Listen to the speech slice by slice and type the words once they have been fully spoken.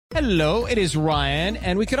Hello, it is Ryan,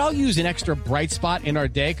 and we could all use an extra bright spot in our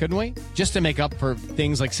day, couldn't we? Just to make up for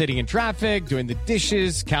things like sitting in traffic, doing the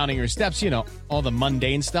dishes, counting your steps, all the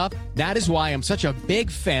mundane stuff. That is why I'm such a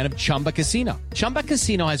big fan of Chumba Casino. Chumba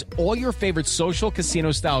Casino has all your favorite social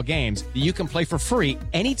casino-style games that you can play for free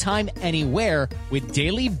anytime, anywhere with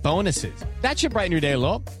daily bonuses. That should brighten your day a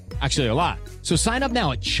little. Actually, a lot. So sign up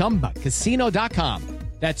now at ChumbaCasino.com.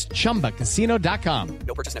 That's ChumbaCasino.com.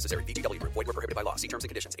 No purchase necessary. VGW Group. Void where prohibited by law. See terms and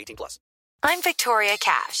conditions. 18+. I'm Victoria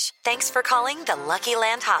Cash. Thanks for calling the Lucky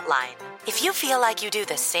Land Hotline. If you feel like you do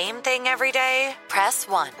the same thing every day, press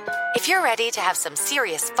 1. If you're ready to have some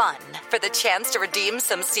serious fun for the chance to redeem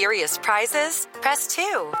some serious prizes, press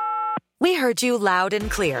 2. We heard you loud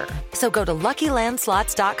and clear. So go to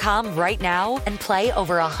LuckyLandSlots.com right now and play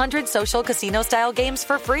over 100 social casino-style games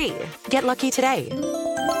for free. Get lucky today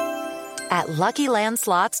at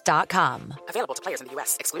LuckyLandSlots.com. Available to players in the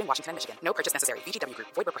U.S., excluding Washington and Michigan. No purchase necessary. VGW Group.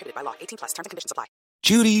 Void where prohibited by law. 18+. Terms and conditions apply.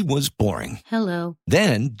 Judy was boring. Hello.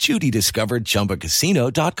 Then Judy discovered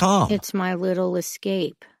ChumbaCasino.com. It's my little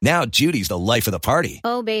escape. Now Judy's the life of the party.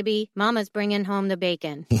 Oh, baby, mama's bringing home the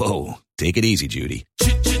bacon. Whoa, take it easy, Judy.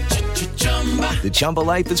 The Chumba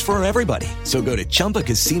life is for everybody. So go to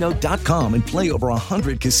ChumbaCasino.com and play over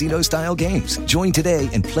 100 casino-style games. Join today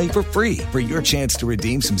and play for free for your chance to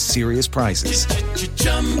redeem some serious prizes.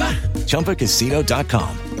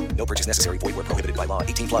 ChumbaCasino.com. No purchase necessary. Void where prohibited by law.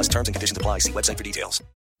 18+. Terms and conditions apply. See website for details.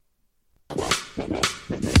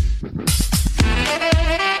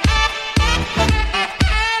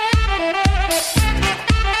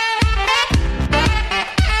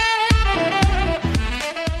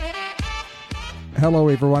 Hello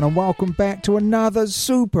everyone and welcome back to another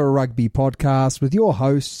Super Rugby podcast with your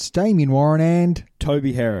hosts Damien Warren and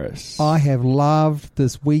Toby Harris. I have loved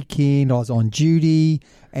this weekend. I was on duty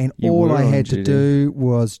and all I had to do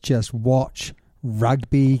was just watch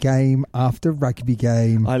rugby game after rugby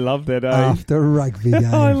game. I love that, after rugby game.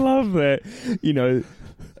 I love that. You know,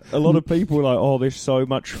 a lot of people are like, oh, there's so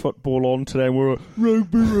much football on today, and we're like,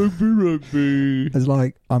 rugby. It's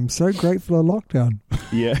like, I'm so grateful for lockdown.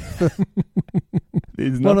 Yeah.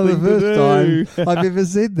 There's one of the first time I've ever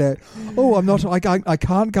said that. Oh, I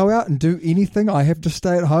can't go out and do anything. I have to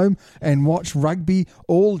stay at home and watch rugby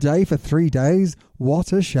all day for 3 days.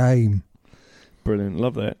 What a shame. Brilliant.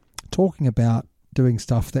 Love that. Talking about doing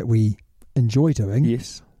stuff that we enjoy doing.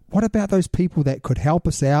 Yes. What about those people that could help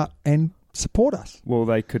us out and support us? Well,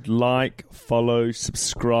 they could like, follow,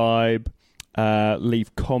 subscribe,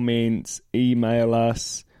 leave comments, email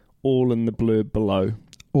us, all in the blurb below.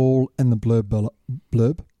 All in the blurb.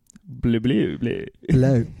 Blurb, blurb.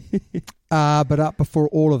 Below. But up before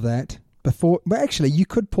all of that, actually, you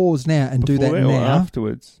could pause now and do that now. Or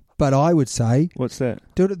afterwards. But I would say... What's that?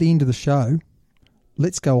 Do it at the end of the show.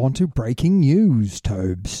 Let's go on to breaking news,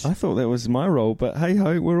 Tobes. I thought that was my role, but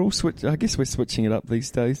hey-ho, we're all I guess we're switching it up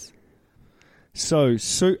these days. So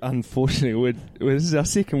unfortunately, this is our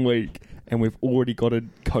second week, and we've already got a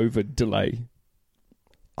COVID delay.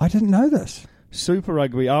 I didn't know this. Super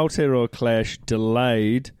Rugby Aotearoa Clash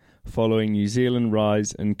delayed following New Zealand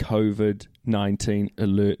rise in COVID-19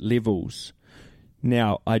 alert levels.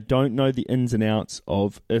 Now, I don't know the ins and outs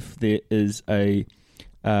of if there is a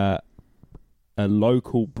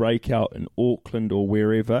local breakout in Auckland or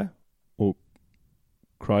wherever, or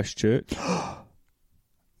Christchurch.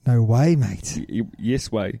 No way, mate. Yes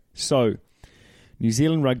way. So, New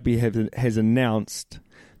Zealand Rugby has announced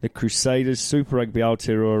the Crusaders Super Rugby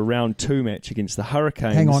Aotearoa Round 2 match against the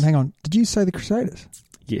Hurricanes. Hang on. Did you say the Crusaders?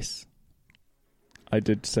 Yes. I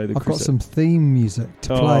did say the I've Crusaders. got some theme music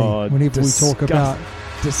to play whenever we talk about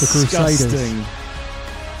the Crusaders.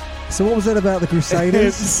 So what was that about the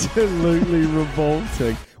Crusaders? Absolutely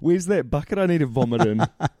revolting. Where's that bucket I need to vomit in?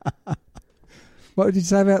 What did you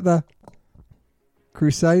say about the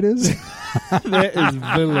Crusaders? That is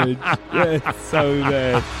village. That's so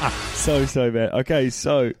bad. So bad. Okay,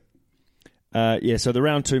 so so the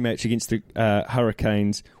round 2 match against the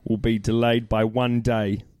Hurricanes will be delayed by 1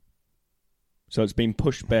 day. So it's been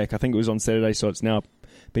pushed back. I think it was on Saturday, so it's now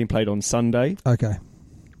being played on Sunday. Okay.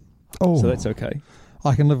 Oh, so that's okay.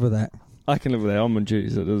 I can live with that. I'm on duty,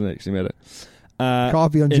 so it doesn't actually matter.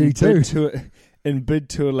 Can't be on duty too. In bid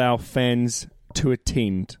to allow fans to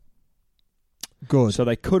attend. Good. So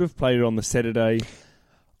they could have played it on the Saturday.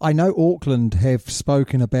 I know Auckland have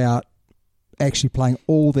spoken about actually playing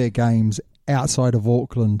all their games outside of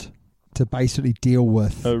Auckland to basically deal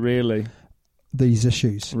with. Oh, really? These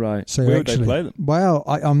issues. Right. So where actually, would they play them? Well,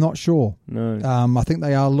 I'm not sure. No. I think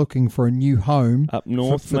they are looking for a new home. Up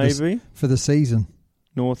north, for the season.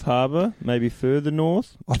 North Harbour, maybe further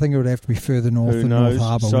north. I think it would have to be further north Who than knows? North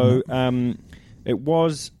Harbour. So It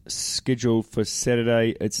was scheduled for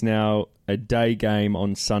Saturday. It's now a day game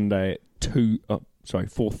on Sunday at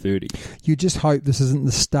 4:30. You just hope this isn't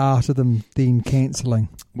the start of them then cancelling.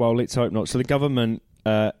 Well, let's hope not. So the government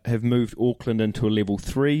have moved Auckland into a level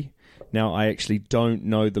 3. Now, I actually don't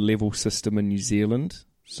know the level system in New Zealand,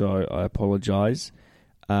 so I apologise.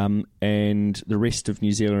 And the rest of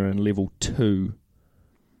New Zealand are in level 2.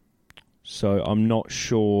 So I'm not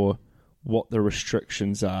sure what the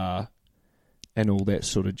restrictions are and all that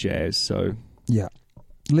sort of jazz. So yeah,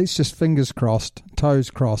 let's just fingers crossed, toes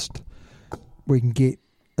crossed, we can get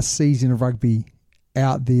a season of rugby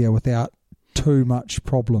out there without too much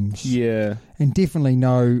problems. Yeah. And definitely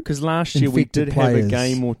no, because last year we did players. have a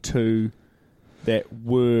game or two that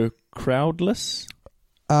were crowdless.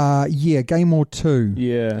 Yeah, game or two.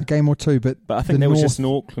 Yeah. A game or two, but I think that was just in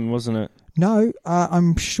Auckland, wasn't it? No,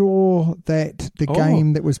 I'm sure that the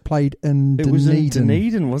game that was played in Dunedin. It was in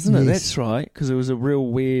Dunedin, wasn't it? Yes. That's right, because it was a real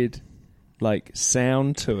weird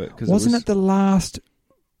sound to it. Wasn't it the last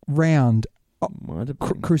round? Might have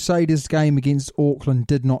been. Crusaders' game against Auckland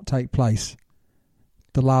did not take place.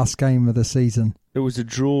 The last game of the season. It was a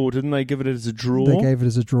draw. Didn't they give it as a draw? They gave it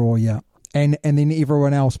as a draw, yeah. And then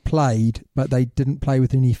everyone else played, but they didn't play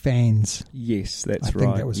with any fans. Yes, that's I right.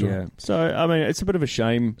 think that was right. So, I mean, it's a bit of a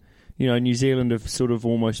shame. You know, New Zealand have sort of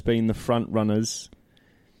almost been the front runners,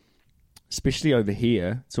 especially over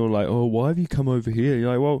here. It's all like, oh, why have you come over here? You're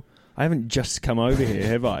like, well, I haven't just come over here,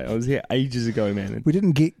 have I? I was here ages ago, man. We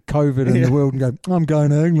didn't get COVID in the world and go, I'm going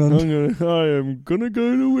to England. I am going to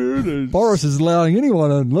go to where it is. Boris is allowing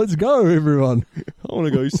anyone in. Let's go, everyone. I want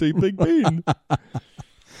to go see Big Ben.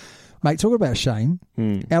 Mate, talk about shame.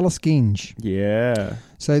 Alice Genge. Yeah.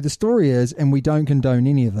 So the story is, and we don't condone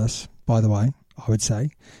any of this, by the way, I would say,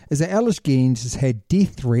 is that Alice Genge has had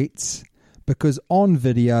death threats because on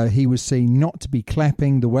video he was seen not to be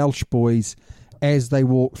clapping the Welsh boys as they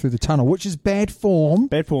walk through the tunnel, which is bad form.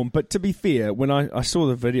 Bad form. But to be fair, when I saw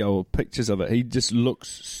the video or pictures of it, he just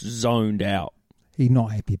looks zoned out. He's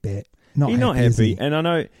not happy, Bet. He's not happy. And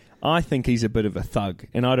I think he's a bit of a thug,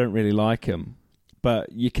 and I don't really like him.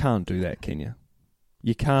 But you can't do that, can you?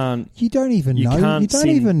 You can't. You don't even know. You don't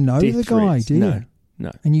even know the guy, do you?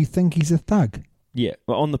 No. And you think he's a thug. Yeah.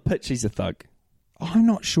 Well, on the pitch, he's a thug. I'm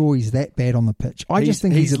not sure he's that bad on the pitch. I just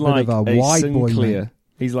think he's a bit of a wide boy, man.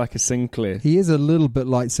 He's like a Sinclair. He is a little bit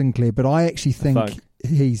like Sinclair, but I actually think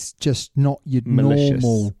he's just not your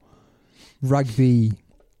normal rugby,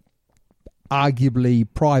 arguably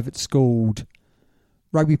private schooled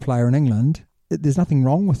rugby player in England. There's nothing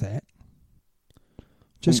wrong with that.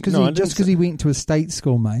 Just because he went to a state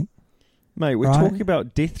school, mate. Mate, we're talking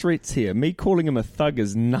about death threats here. Me calling him a thug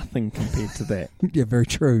is nothing compared to that. Yeah, very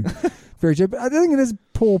true. Very true. But I think it is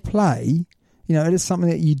poor play. You know, it is something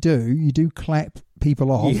that you do. You do clap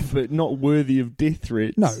people off. Yeah, but not worthy of death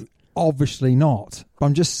threats. No, obviously not. But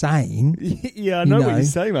I'm just saying. Yeah, I know what you're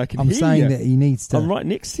saying. I can hear you. I'm saying that he needs to. I'm right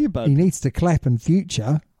next to you, bud. He needs to clap in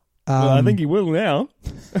future. Well, I think he will now.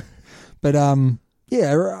 But,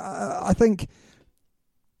 I think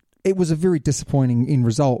it was a very disappointing end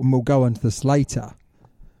result, and we'll go into this later.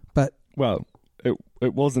 But well,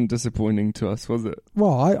 it wasn't disappointing to us, was it?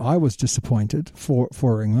 Well, I was disappointed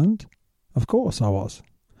for England. Of course I was.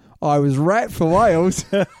 I was rat for Wales.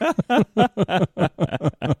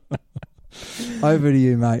 Over to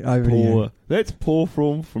you, mate. Over to you. That's poor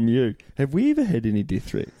form from you. Have we ever had any death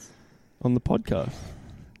threats on the podcast?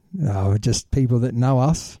 No, just people that know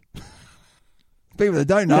us. People that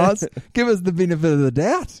don't know us, give us the benefit of the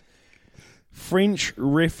doubt. French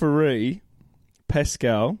referee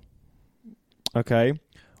Pascal,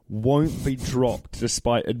 won't be dropped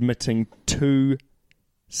despite admitting 2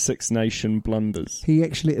 Six Nation blunders. He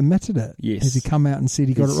actually admitted it. Yes. Has he come out and said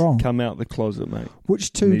he got it wrong? Come out the closet, mate.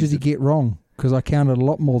 Which 2 did he get wrong? Because I counted a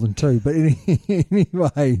lot more than 2. But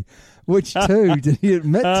anyway, which 2 did he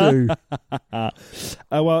admit to?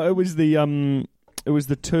 Well, it was the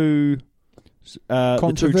 2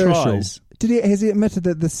 controversial. The 2 tries. Has he admitted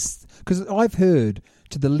that this? Because I've heard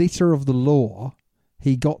to the letter of the law,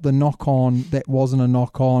 he got the knock on that wasn't a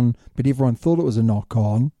knock on, but everyone thought it was a knock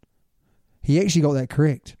on. He actually got that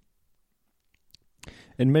correct.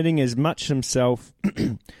 Admitting as much himself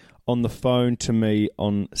on the phone to me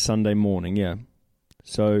on Sunday morning, yeah.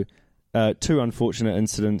 So 2 unfortunate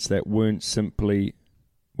incidents that weren't simple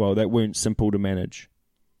to manage.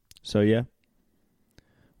 So yeah.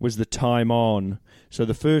 Was the time on. So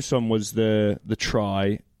the first one was the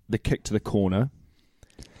try, the kick to the corner,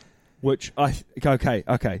 which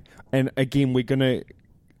okay. And again, we're gonna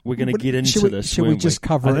get into this. Should we just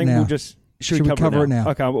cover it now? Should we cover it now?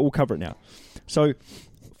 Okay, we'll cover it now. So,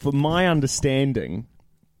 for my understanding,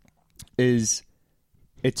 is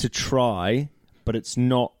it's a try, but it's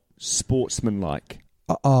not sportsmanlike.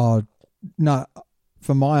 No,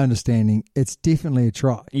 from my understanding, it's definitely a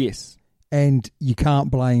try. Yes. And you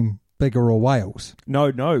can't blame Biggar or Wales.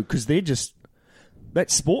 No, because they're just...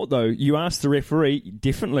 That's sport, though. You ask the referee,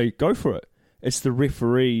 definitely go for it. It's the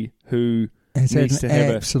referee who needs to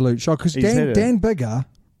have absolute shock. Because Dan Biggar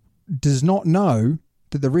does not know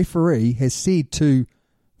that the referee has said to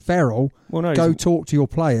Farrell, go talk to your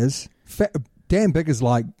players. Dan Biggar's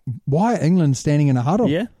like, why are England standing in a huddle?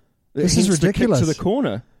 Yeah. This is ridiculous. The kick to the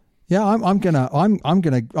corner. Yeah, I'm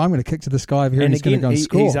gonna kick to this guy over here, and he's gonna go and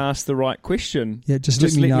score. He's asked the right question. Yeah, just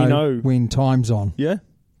let me know when time's on. Yeah,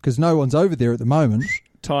 because no one's over there at the moment.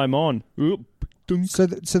 Time on. Oop, so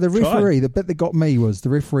the referee, the bit that got me was the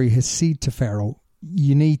referee has said to Farrell,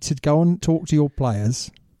 "You need to go and talk to your players."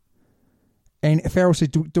 And Farrell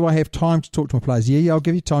said, "Do I have time to talk to my players?" Yeah, I'll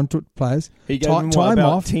give you time to talk to players. He gave him time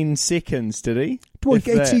about off. 10 seconds, did he? Well,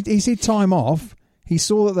 he said time off. He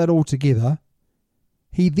saw that all together.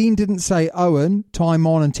 He then didn't say, Owen, time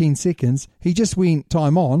on in 10 seconds. He just went,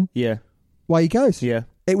 time on. Yeah. Away he goes. Yeah.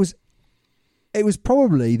 It was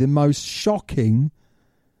probably the most shocking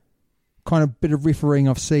kind of bit of refereeing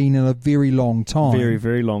I've seen in a very long time. Very,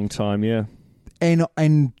 very long time, yeah.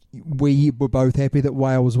 And we were both happy that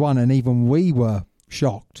Wales won, and even we were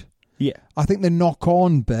shocked. Yeah. I think the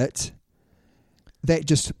knock-on bit, that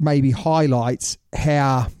just maybe highlights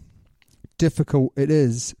how difficult it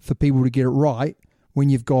is for people to get it right when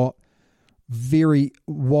you've got very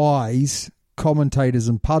wise commentators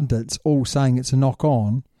and pundits all saying it's a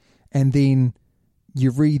knock-on, and then you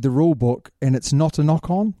read the rule book and it's not a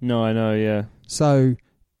knock-on. No, I know, yeah. So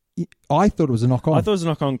I thought it was a knock-on. I thought it was a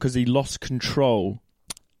knock-on because he lost control.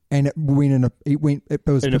 And it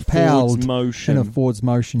was in propelled a forwards motion. In a forwards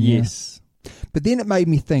motion, yes. Yeah. But then it made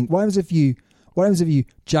me think, what happens if you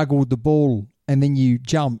juggled the ball and then you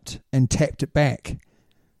jumped and tapped it back?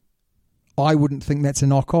 I wouldn't think that's a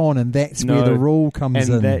knock-on, and that's where the rule comes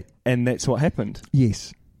in. And that's what happened.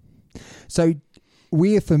 Yes. So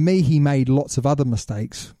where, for me, he made lots of other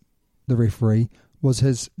mistakes, the referee, was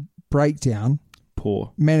his breakdown.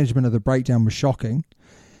 Poor. Management of the breakdown was shocking.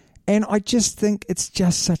 And I just think it's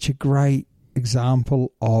just such a great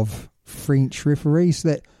example of French referees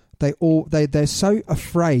that they're so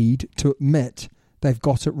afraid to admit they've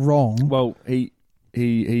got it wrong. Well, he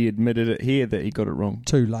admitted it here that he got it wrong.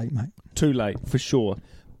 Too late, mate. Too late, for sure.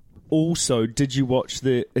 Also, did you watch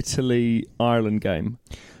the Italy-Ireland game?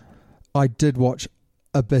 I did watch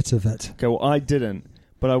a bit of it. Okay, well, I didn't,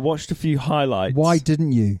 but I watched a few highlights. Why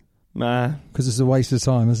didn't you? Nah. Because it's a waste of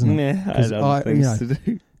time, isn't it? Nah, I had other things to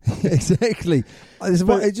do. Exactly.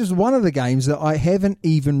 It's just one of the games that I haven't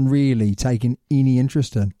even really taken any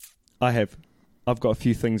interest in. I have. I've got a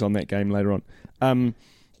few things on that game later on.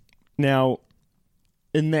 Now,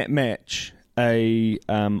 in that match, a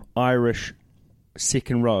Irish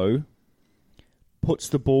second row puts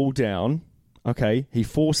the ball down. Okay, he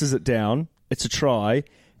forces it down. It's a try,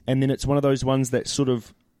 and then it's one of those ones that sort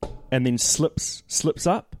of, and then slips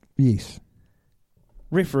up. Yes.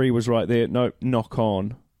 Referee was right there. No, knock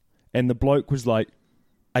on. And the bloke was like,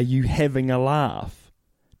 "Are you having a laugh?"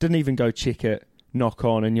 Didn't even go check it. Knock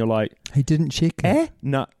on, and you're like, he didn't check it.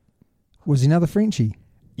 No. Was he another Frenchie?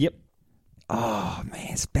 Yep. Oh man,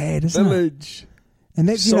 it's bad, isn't Village. It? And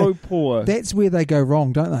that's so poor. That's where they go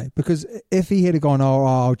wrong, don't they? Because if he had gone,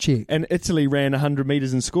 I'll check. And Italy ran 100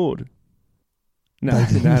 metres and scored. No,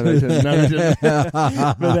 they didn't. No, they didn't.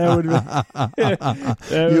 But that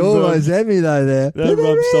would you almost had me though there. That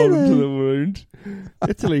rubbed salt into the wound.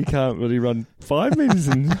 Italy can't really run 5 metres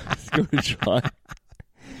and score a try.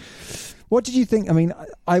 What did you think? I mean,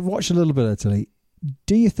 I watched a little bit of Italy.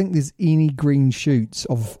 Do you think there's any green shoots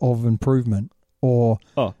of improvement? Or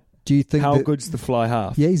do you think... How good's the fly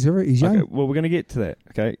half? Yeah, he's young. Okay, well, we're going to get to that.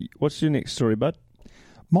 Okay, what's your next story, bud?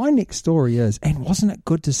 My next story is, and wasn't it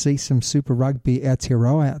good to see some Super Rugby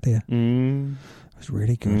Aotearoa out there? It was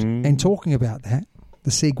really good. And talking about that,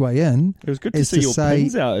 the segue in... It was good to see your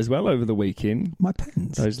pins out as well over the weekend. My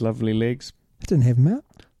pins? Those lovely legs. I didn't have them out.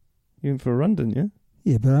 You went for a run, didn't you?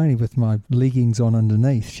 Yeah, but only with my leggings on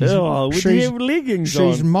underneath. With your leggings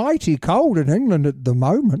on? She's mighty cold in England at the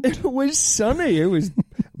moment. It was sunny. It was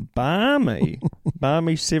balmy.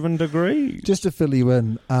 Balmy 7 degrees. Just to fill you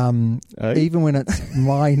in, even when it's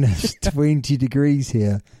minus 20 degrees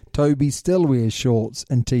here, Toby still wears shorts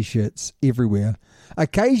and T-shirts everywhere.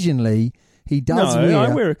 Occasionally, he does wear...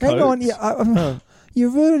 I wear a coat. Hang on, you're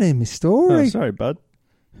ruining my story. Oh, sorry, bud.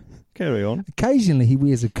 Carry on. Occasionally, he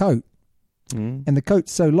wears a coat. And the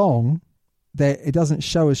coat's so long, that it doesn't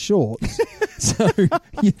show his shorts. So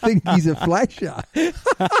you think he's a flasher.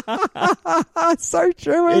 So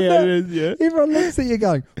true, isn't it? It is, yeah. Everyone looks at you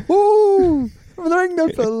going, ooh, ring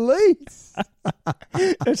the police.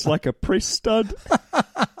 It's like a press stud.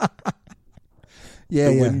 Yeah,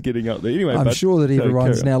 The yeah. wind getting up there. Anyway, I'm bud, sure that so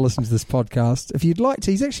everyone's carry on. now listening to this podcast. If you'd like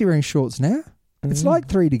to, he's actually wearing shorts now. It's like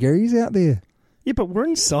 3 degrees out there. Yeah, but we're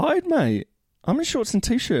inside, mate. I'm in shorts and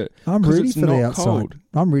t-shirt. I'm 'cause ready it's for the not outside. cold.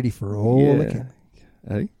 I'm ready for all Yeah. the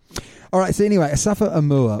Eh? All right, so anyway, Asafa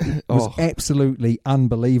Amua was Oh. absolutely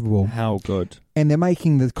unbelievable. How good. And they're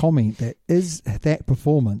making the comment that is that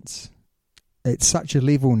performance at such a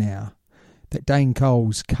level now that Dane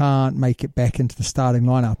Coles can't make it back into the starting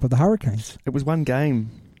lineup of the Hurricanes. It was one game.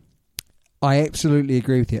 I absolutely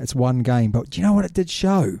agree with you. It's one game. But do you know what it did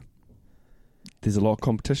show? There's a lot of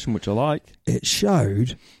competition, which I like. It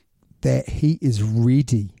showed that he is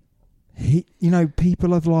ready.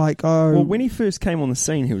 People are like, oh... Well, when he first came on the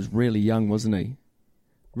scene, he was really young, wasn't he?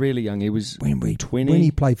 Really young. He was 20. When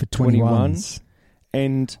he played for 21s.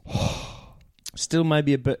 And still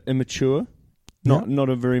maybe a bit immature. Not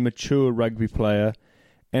a very mature rugby player.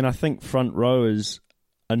 And I think front rowers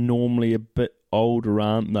are normally a bit older,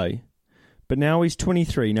 aren't they? But now he's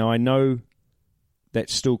 23. Now I know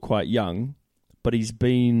that's still quite young, but he's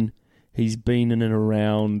been in and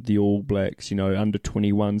around the All Blacks, under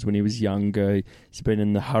 21s when he was younger. He's been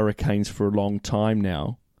in the Hurricanes for a long time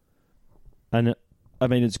now. And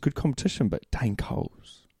it's good competition, but Dane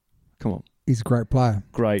Coles, come on. He's a great player.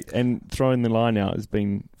 Great. And throwing the line out has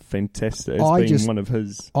been fantastic. It's been one of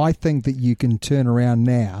his. I think that you can turn around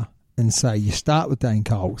now and say you start with Dane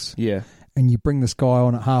Coles Yeah. and you bring this guy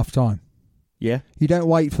on at half time. Yeah. You don't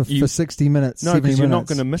wait for 60 minutes, No, 70 because minutes. you're not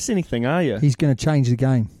going to miss anything, are you? He's going to change the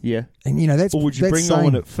game. Yeah. And, that's... Or would you that's bring saying,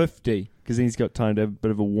 on at 50? Because then he's got time to have a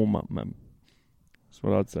bit of a warm-up, man. That's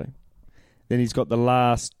what I'd say. Then he's got the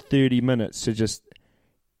last 30 minutes to just...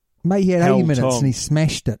 Mate, he had held 80 minutes on. and he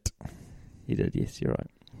smashed it. He did, yes, you're right.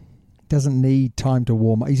 Doesn't need time to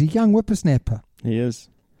warm up. He's a young whippersnapper. He is.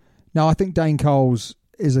 Now, I think Dane Coles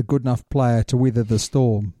is a good enough player to weather the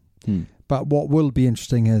storm. But what will be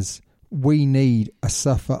interesting is we need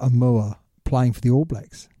Asafa Amua playing for the All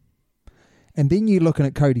Blacks. And then you're looking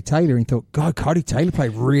at Cody Taylor and thought, God, Cody Taylor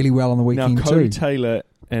played really well on the weekend Now, Cody too. Taylor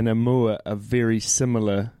and Amua are very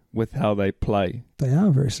similar with how they play. They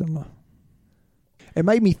are very similar. It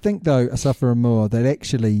made me think, though, Asafa Amua, that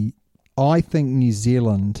actually I think New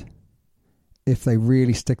Zealand, if they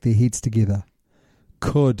really stick their heads together,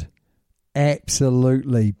 could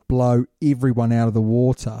absolutely blow everyone out of the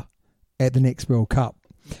water at the next World Cup.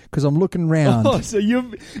 Because I'm looking round. Oh, so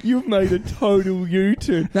you've made a total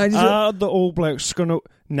U-turn. No, Are the All Blacks going to...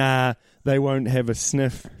 Nah, they won't have a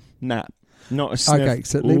sniff. Nah, not a sniff. Okay,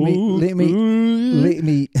 so let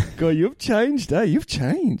me. God, you've changed, eh? You've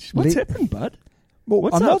changed. What's happened, bud? Well,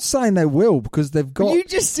 What's I'm up? not saying they will because they've got. You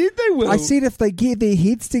just said they will. I said if they get their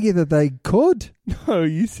heads together, they could. No,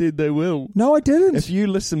 you said they will. No, I didn't. If you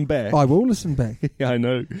listen back. I will listen back. Yeah, I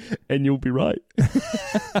know. And you'll be right.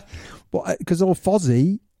 Well, because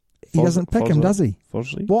Fozzie, he doesn't pick him, does he?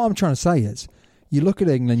 Fozzie? What I'm trying to say is, you look at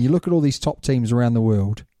England, you look at all these top teams around the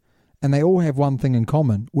world, and they all have one thing in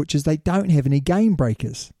common, which is they don't have any game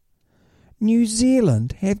breakers. New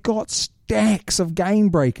Zealand have got stacks of game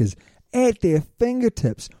breakers at their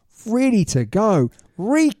fingertips, ready to go.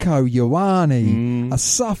 Rieko Ioane,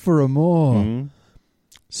 Asafa Amua,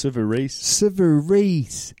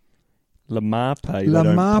 Siveris,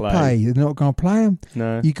 Lamape. They're not going to play him.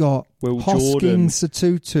 No. You got Will Hoskins, Jordan,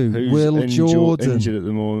 Satutu, who's Will Jordan. injured at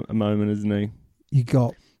the moment, isn't he? You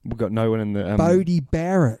got We've got no one in the... Bodie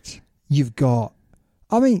Barrett. You've got...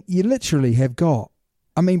 you literally have got...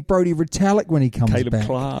 Brodie Retallick when he comes back.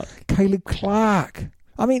 Caleb Clark.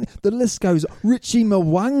 The list goes... Richie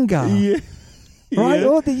Mwanga. Yeah. Right? Yeah.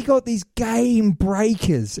 Oh, you got these game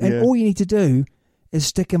breakers. And Yeah. all you need to do is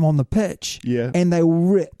stick them on the pitch. Yeah. And they will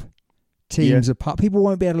rip teams Yeah. apart. People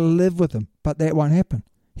won't be able to live with them. But that won't happen.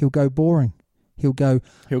 He'll go boring. He'll go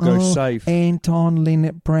safe. Anton,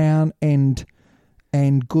 Leonard Brown and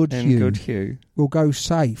Goodhue will go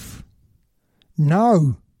safe.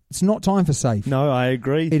 No, it's not time for safe. No, I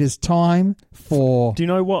agree. It is time for... Do you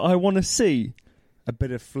know what I want to see? A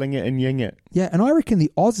bit of fling it and ying it. Yeah, and I reckon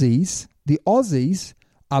the Aussies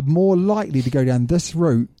are more likely to go down this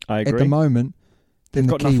route I at agree. the moment than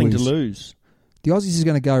They've the got Kiwis. nothing to lose. The Aussies is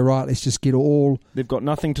going to go, right, let's just get all... They've got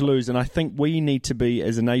nothing to lose, and I think we need to be,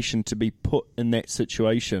 as a nation, to be put in that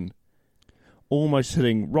situation. Almost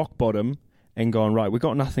hitting rock bottom and going, right, we've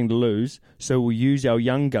got nothing to lose, so we'll use our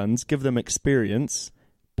young guns, give them experience,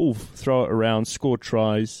 boof, throw it around, score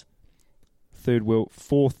tries,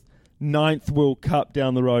 fourth 9th World Cup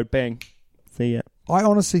down the road. Bang. See ya. I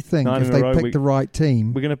honestly think 9 if in a they row, picked the right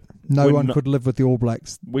team, We're gonna no win one could live with the All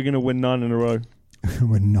Blacks. We're gonna win 9 in a row.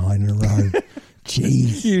 We're 9 in a row.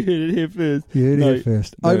 Jeez. You heard it here first. You heard it here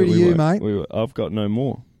first. No, Over to we you, won't. mate. I've got no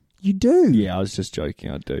more. You do? Yeah, I was just joking.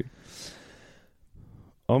 I do.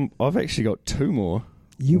 I've actually got 2 more.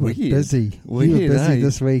 You were Weird. busy. Weird, you were busy eh?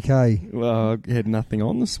 this week, eh? Well, I had nothing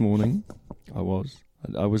on this morning. I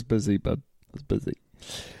was busy, but I was busy.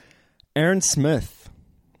 Aaron Smith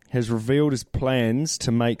has revealed his plans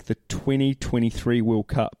to make the 2023 World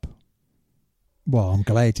Cup. Well, I'm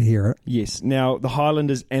glad to hear it. Yes. Now, the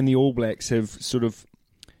Highlanders and the All Blacks have sort of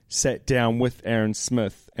sat down with Aaron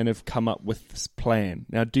Smith and have come up with this plan.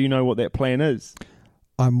 Now, do you know what that plan is?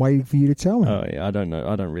 I'm waiting for you to tell me. Oh, yeah, I don't know.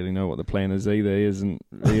 I don't really know what the plan is either. He isn't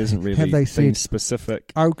really Have they been said,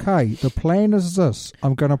 specific. Okay, the plan is this.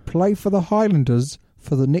 I'm going to play for the Highlanders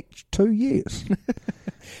for the next 2 years.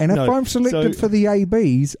 And if No, I'm selected for the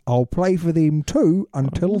ABs, I'll play for them too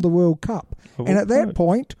until the World Cup. Oh, And at that right.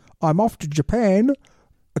 point, I'm off to Japan,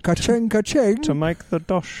 ka-ching, ka-ching. To make the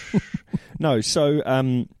dosh. No, so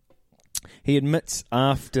he admits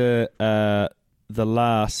after the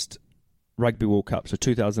last Rugby World Cup, so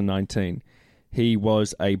 2019, he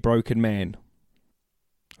was a broken man.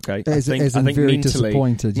 Okay, As in very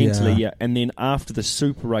disappointed, mentally, yeah. And then after the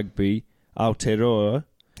Super Rugby Aotearoa,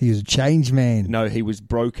 He was a changed man. no, he was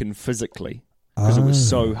broken physically because it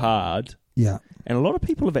was Oh. so hard. Yeah. And a lot of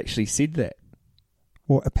people have actually said that.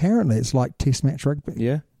 Well, apparently it's like Test match rugby.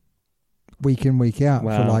 Yeah. Week in, week out for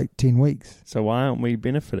Wow. like 10 weeks. So why aren't we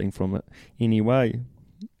benefiting from it anyway?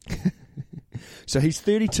 So he's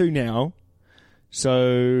 32 now.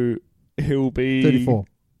 So he'll be 34.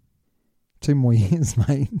 2 more years,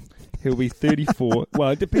 mate. He'll be 34. Well,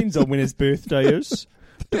 it depends on when his birthday is.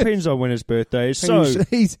 So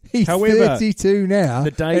he's however, 32 now.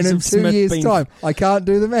 the days and in of 2 Smith years' being- time, I can't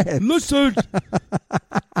do the math. listen.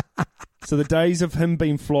 So the days of him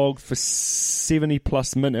being flogged for 70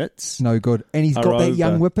 plus minutes. No good. And he's are got that over.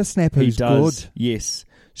 young whippersnapper He who's does, good. yes.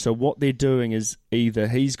 So what they're doing is either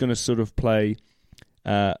he's going to sort of play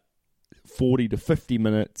 40 to 50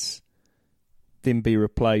 minutes, then be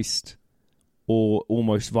replaced, or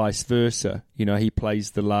almost vice versa. You know, he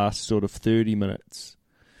plays the last sort of 30 minutes.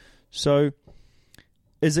 So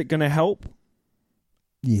is it going to help?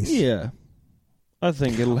 Yes. Yeah. I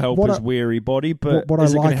think it'll help What his I- weary body, but what I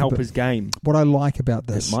is it going like to help about- his game? What I like about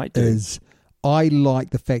this It might do. is I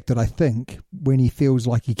like the fact that I think when he feels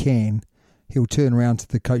like he can, he'll turn around to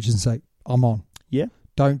the coaches and say, I'm on. Yeah.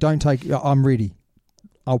 Don't take, I'm ready.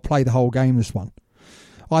 I'll play the whole game this one.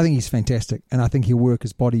 I think he's fantastic, and I think he'll work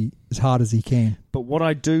his body as hard as he can. But what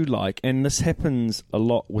I do like, and this happens a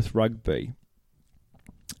lot with rugby,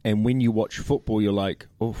 and when you watch football, you're like,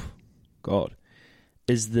 oh, God,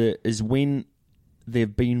 is when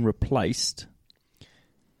they've been replaced,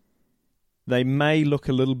 they may look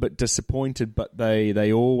a little bit disappointed, but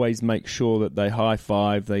they always make sure that they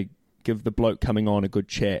high-five, they give the bloke coming on a good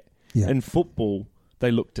chat. Yeah. In football,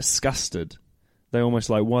 they look disgusted. They almost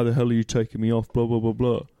like, why the hell are you taking me off, blah, blah, blah,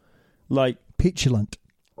 blah. Like, Petulant.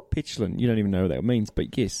 petulant. You don't even know what that means,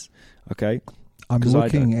 but yes. Okay. I'm 'Cause I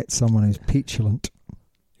looking don't. at someone who's petulant.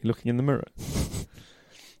 You're looking in the mirror.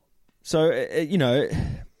 So, you know,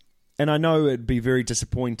 and I know it'd be very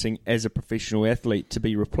disappointing as a professional athlete to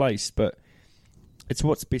be replaced, but it's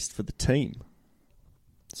what's best for the team.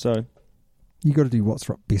 So, You got to do what's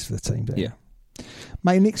best for the team, don't you? yeah.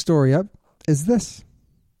 My next story up is this.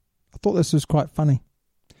 I thought this was quite funny.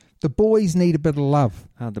 The boys need a bit of love.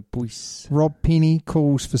 The boys. Rob Penny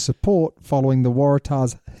calls for support following the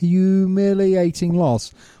Waratahs' humiliating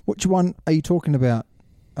loss. Which one are you talking about,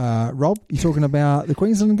 Rob? You talking about the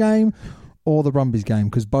Queensland game or the Brumbies game?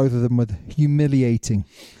 Because both of them were humiliating.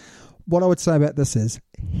 What I would say about this is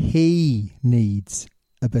he needs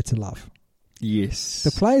a bit of love. Yes.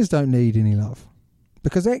 The players don't need any love.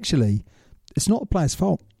 Because actually, it's not the players'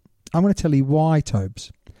 fault. I'm going to tell you why,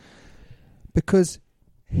 Tobes. Because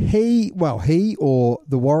he or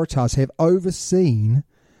the Waratahs have overseen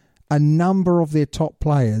a number of their top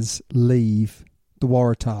players leave the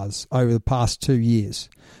Waratahs over the past 2 years.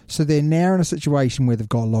 So they're now in a situation where they've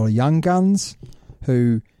got a lot of young guns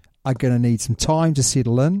who are going to need some time to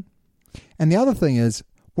settle in. And the other thing is,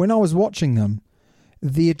 when I was watching them,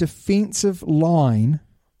 their defensive line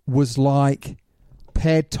was like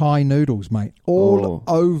pad thai noodles, mate, all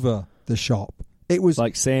over the shop. It was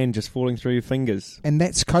like sand just falling through your fingers. And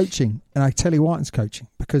that's coaching. And I tell you why it's coaching.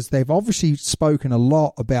 Because they've obviously spoken a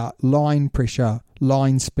lot about line pressure,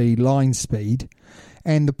 line speed.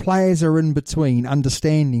 And the players are in between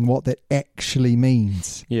understanding what that actually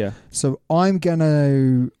means. Yeah. So I'm going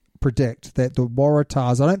to predict that the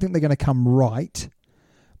Waratahs, I don't think they're going to come right,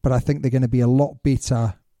 but I think they're going to be a lot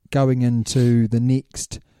better going into the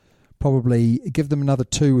next, probably give them another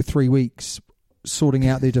 2 or 3 weeks sorting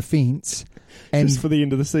out their defence. And just for the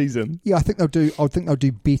end of the season. Yeah, I think they'll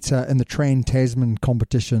do better in the Trans-Tasman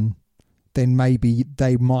competition than maybe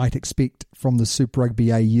they might expect from the Super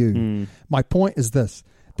Rugby AU. My point is this,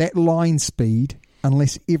 that line speed,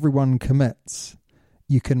 unless everyone commits,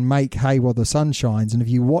 you can make hay while the sun shines. And if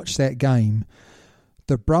you watch that game,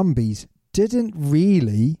 the Brumbies didn't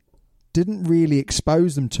really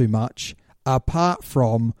expose them too much, apart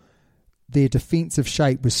from their defensive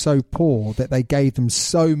shape was so poor that they gave them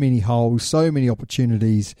so many holes, so many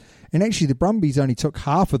opportunities. And actually the Brumbies only took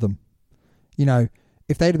half of them. You know,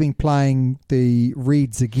 if they'd have been playing the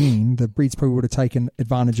Reds again, the Reds probably would have taken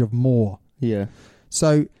advantage of more. Yeah.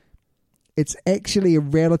 So it's actually a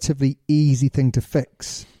relatively easy thing to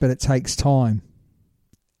fix, but it takes time.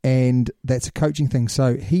 And that's a coaching thing.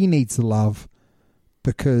 So he needs the love,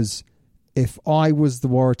 because if I was the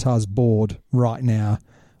Waratahs board right now,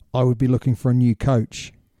 I would be looking for a new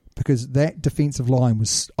coach, because that defensive line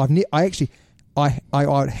was... I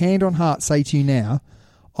would hand on heart say to you now,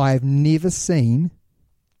 I have never seen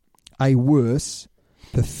a worse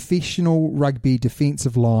professional rugby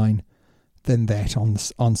defensive line than that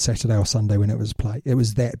on Saturday or Sunday when it was played. It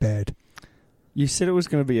was that bad. You said it was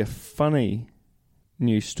going to be a funny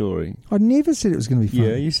news story. I never said it was going to be funny.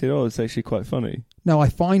 Yeah, you said, it's actually quite funny. No, I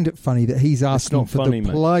find it funny that he's asking for the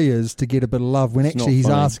players to get a bit of love when actually he's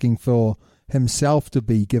asking for himself to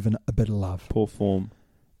be given a bit of love. Poor form.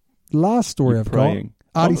 Last story I've got.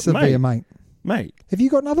 Ardie Savea, mate. Mate. Have you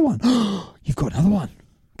got another one? You've got another one.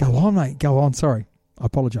 Go on, mate. Go on. Sorry. I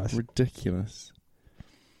apologise. Ridiculous.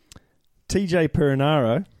 TJ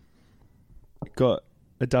Perenara got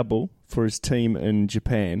a double for his team in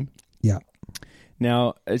Japan. Yeah.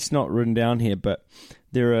 Now, it's not written down here, but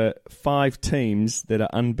there are 5 teams that are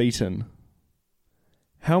unbeaten.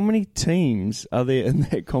 How many teams are there in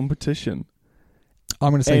that competition?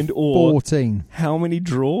 I'm going to say 14. How many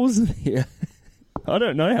draws are there? I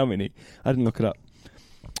don't know how many. I didn't look it up.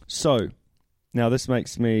 So, now this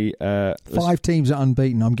makes me... 5 teams are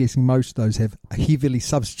unbeaten. I'm guessing most of those have heavily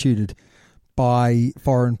substituted by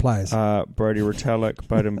foreign players. Brodie Retallick,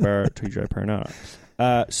 Beauden Barrett, TJ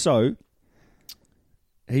Perenara. So,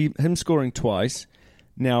 him scoring twice.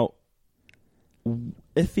 Now,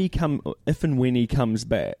 if and when he comes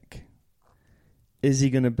back, is he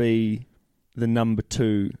going to be the number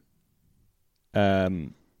 2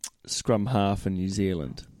 scrum half in New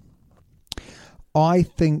Zealand? I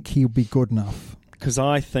think he'll be good enough. Because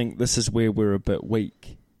I think this is where we're a bit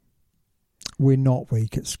weak. We're not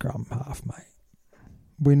weak at scrum half, mate.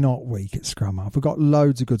 We're not weak at scrum half. We've got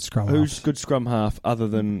loads of good scrum halves. Who's good scrum half other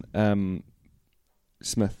than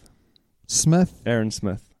Smith? Aaron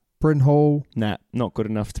Smith. Bryn Hall. Nah, not good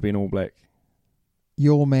enough to be an All Black.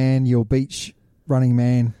 Your man, your beach running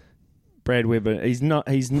man. Brad Weber.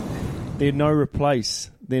 They're no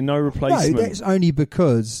replacement. No, that's only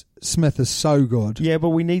because Smith is so good. Yeah, but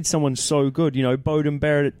we need someone so good. You know, Beauden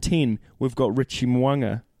Barrett at 10. We've got Richie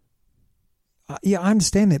Mwanga. Yeah, I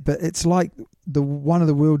understand that, but it's like one of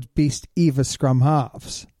the world's best ever scrum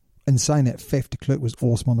halves. And saying that, Faf de Klerk was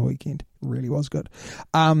awesome on the weekend. It really was good.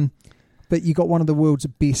 But you got one of the world's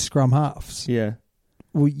best scrum halves. Yeah.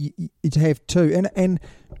 Well, you have 2. And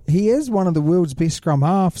he is one of the world's best scrum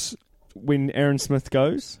halves. When Aaron Smith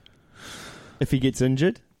goes, if he gets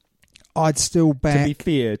injured, I'd still back...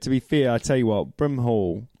 To be fair, I tell you what, Brim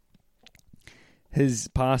Hall, his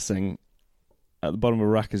passing at the bottom of a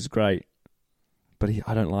ruck is great, but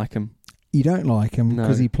I don't like him. You don't like him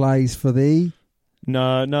because he plays for the...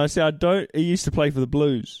 No, see, I don't. He used to play for the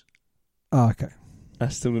Blues. Oh, okay. I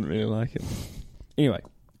still didn't really like him. Anyway,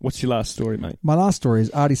 what's your last story, mate? My last story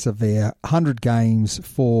is Ardie Savea, 100 games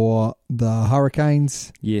for the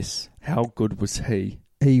Hurricanes. Yes. How good was he?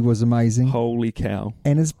 He was amazing. Holy cow.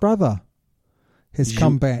 And his brother has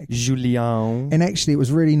come back. Julien. And actually, it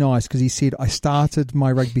was really nice because he said, I started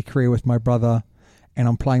my rugby career with my brother and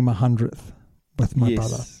I'm playing my 100th with my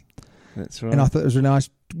brother. That's right. And I thought it was really nice.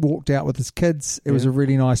 Walked out with his kids. It was a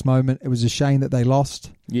really nice moment. It was a shame that they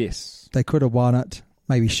lost. Yes. They could have won it.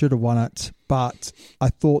 Maybe should have won it. But I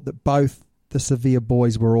thought that both the Savea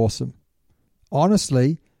boys were awesome.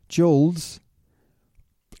 Honestly, Jules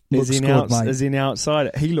looks good, mate. Is he an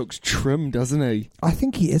outsider? He looks trim, doesn't he? I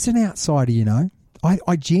think he is an outsider, you know.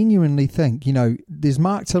 I genuinely think, you know, there's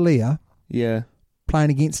Mark Talia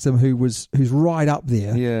playing against him who's right up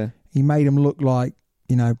there. Yeah. He made him look like,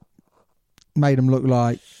 you know, he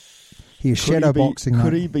was shadowboxing.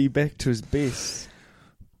 Could he be back to his best?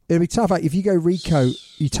 It'll be tough. If you go Rico,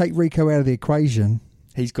 you take Rico out of the equation.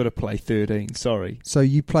 He's got to play 13, sorry. So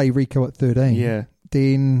you play Rico at 13. Yeah.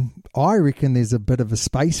 Then I reckon there's a bit of a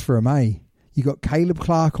space for him, eh? You got Caleb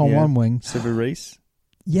Clark on one wing. Severis.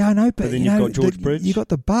 Yeah, I know, but then you've got George Bridge. You got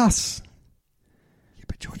the bus. Yeah,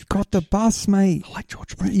 but George Bridge. Got the bus, mate. I like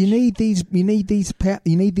George Bridge. You need these. You need these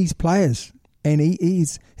players, and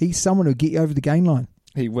he's someone who'll get you over the game line.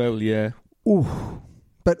 He will, yeah. Ooh.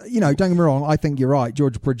 But don't get me wrong. I think you're right.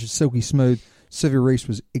 George Bridge is silky smooth. Severis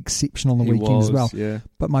was exceptional on the weekend as well. Yeah.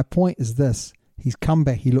 But my point is this: he's come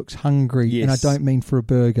back. He looks hungry, Yes. and I don't mean for a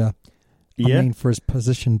burger. I mean for his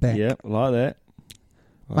position back. Yeah, like that.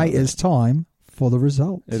 Mate, it's time for the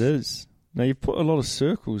results. It is. Now, you've put a lot of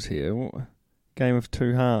circles here. What? Game of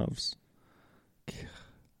two halves.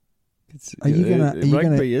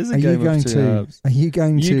 Rugby is a game of two halves. Are you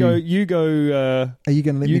going to? You go. Are you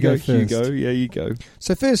going to let me go first? Hugo. Yeah, you go.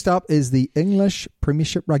 So first up is the English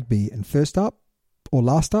Premiership Rugby, and first up, or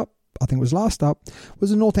last up, I think it was last up, was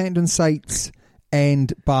the Northampton Saints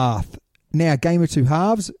and Bath. Now, game of two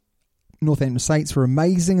halves. Northampton Saints were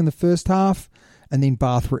amazing in the first half, and then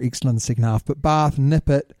Bath were excellent in the second half. But Bath nip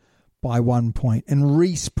it by 1 point. And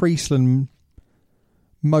Reece Priestland,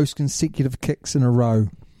 most consecutive kicks in a row.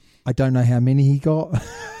 I don't know how many he got,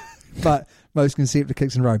 but most consecutive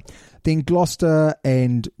kicks in a row. Then Gloucester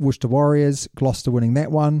and Worcester Warriors. Gloucester winning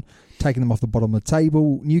that one, taking them off the bottom of the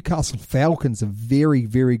table. Newcastle Falcons, a very,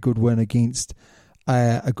 very good win against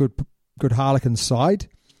a good Harlequins side,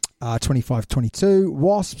 25-22.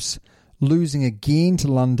 Wasps losing again to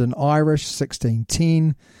London Irish,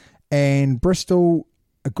 16-10. And Bristol,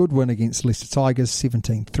 a good win against Leicester Tigers,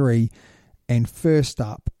 17-3. And first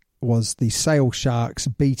up was the Sale Sharks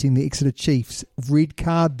beating the Exeter Chiefs. Red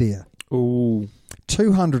card there. Ooh.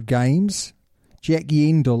 200 games. Jack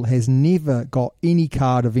Yendall has never got any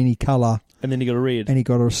card of any colour. And then he got a red. And he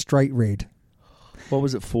got a straight red. What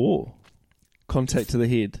was it for? Contact to the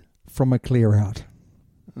head. From a clear out.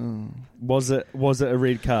 Was it a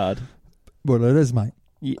red card? Well, it is, mate.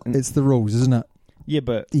 Yeah. It's the rules, isn't it? Yeah,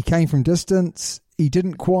 but he came from distance. He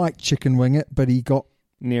didn't quite chicken wing it, but he got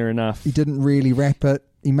near enough. He didn't really wrap it.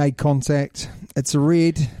 He made contact. It's a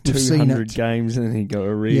red. We've 200 games and he got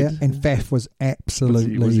a red. Yeah, and Faf was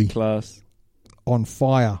absolutely was he class. On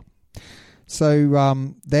fire. So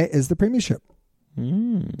that is the Premiership.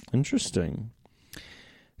 Interesting.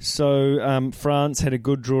 So France had a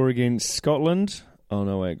good draw against Scotland. Oh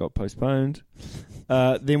no, it got postponed.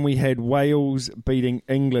 Then we had Wales beating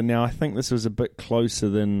England. Now I think this was a bit closer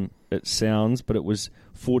than it sounds, but it was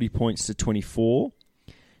 40 points to 24.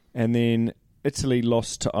 And then Italy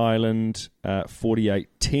lost to Ireland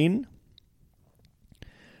 48-10.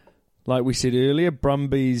 Like we said earlier,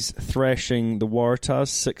 Brumbies thrashing the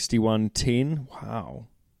Waratahs 61-10. Wow.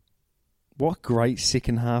 What great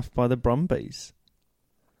second half by the Brumbies.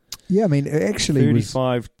 Yeah, I mean, it actually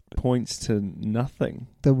 35 points to nothing.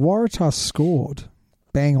 The Waratahs scored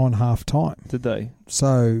bang on half time. Did they?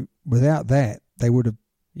 So without that, they would have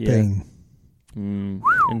been...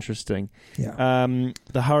 interesting. Yeah.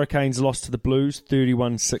 The Hurricanes lost to the Blues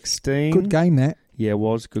 31-16. Good game, that. Yeah, it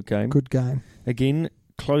was. Good game. Good game. Again,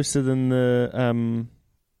 closer than the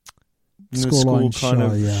score kind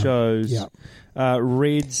of yeah. shows. Yeah.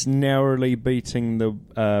 Reds narrowly beating the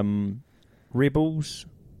Rebels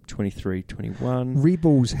 23-21.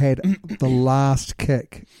 Rebels had the last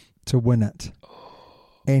kick to win it.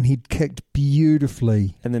 And he'd kicked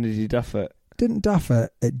beautifully. And then did he duff it? Didn't duff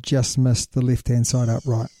it. It just missed the left-hand side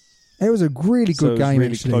upright. It was a really good game,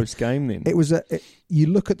 really actually. Close game then. It was you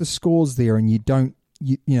look at the scores there and you don't,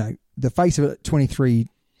 you know, the face of it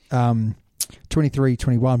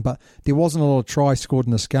 23-21, but there wasn't a lot of tries scored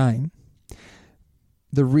in this game.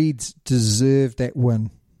 The Reds deserved that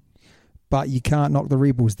win, but you can't knock the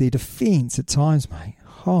Rebels. Their defence at times, mate.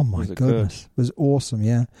 Oh my goodness, it was awesome.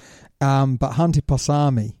 Yeah, but Hunter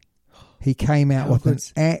Pasami, he came out with an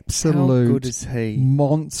absolute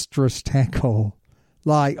monstrous tackle.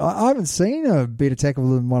 Like, I haven't seen a better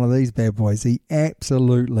tackle than one of these bad boys. He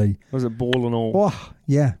absolutely... Was it ball and all? Oh,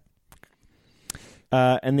 yeah.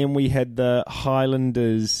 And then we had the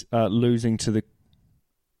Highlanders losing to the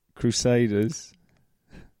Crusaders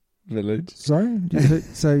Village. Sorry?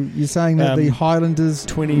 So you're saying that the Highlanders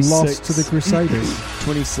lost to the Crusaders?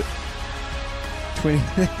 26...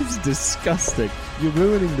 It's disgusting. You're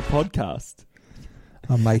ruining the podcast.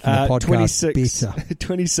 I'm making the podcast better.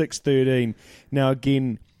 26-13. Now,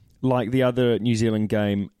 again, like the other New Zealand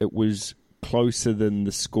game, it was closer than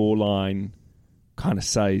the scoreline kind of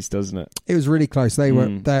says, doesn't it? It was really close.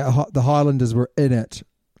 The Highlanders were in it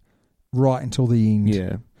right until the end.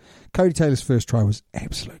 Yeah. Cody Taylor's first try was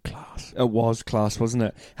absolute class. It was class, wasn't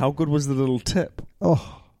it? How good was the little tip?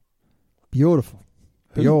 Oh, beautiful.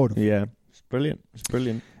 Beautiful. Yeah, it's brilliant. It's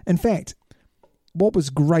brilliant. In fact, what was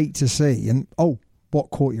great to see, and what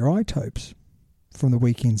caught your eye, Topes, from the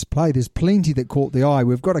weekend's play? There's plenty that caught the eye.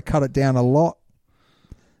 We've got to cut it down a lot.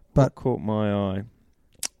 But what caught my eye?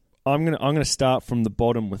 I'm gonna start from the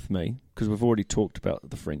bottom with me, because we've already talked about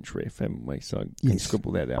the French ref, haven't we? So I can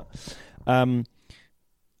scribble that out. Ardie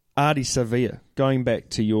Savea, going back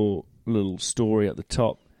to your little story at the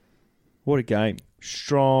top, what a game.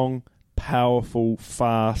 Strong, powerful,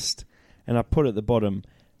 fast, and I put at the bottom,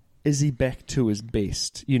 is he back to his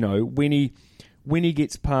best? You know, when he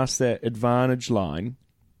gets past that advantage line,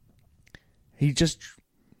 he just...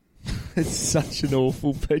 it's such an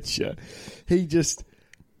awful picture. He just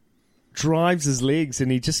drives his legs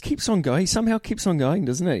and he just keeps on going. He somehow keeps on going,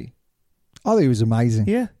 doesn't he? I think he was amazing.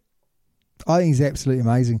 Yeah. I think he's absolutely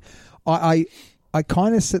amazing. I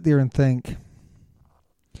kind of sit there and think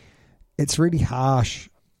it's really harsh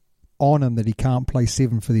on him that he can't play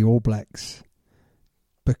 7 for the All Blacks,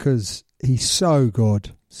 because he's so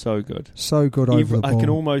good. So good. So good over the ball. I can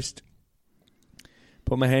almost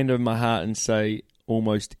put my hand over my heart and say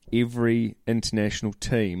almost every international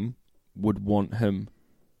team would want him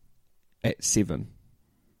at 7.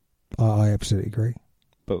 I absolutely agree.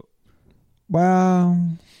 But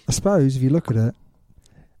well, I suppose if you look at it,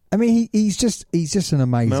 I mean, he's just an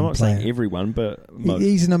amazing player. I'm not saying everyone, but most.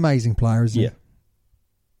 He's an amazing player, isn't he? Yeah.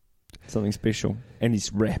 Something special. And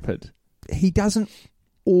he's rapid. He doesn't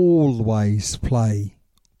always play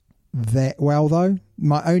that well, though.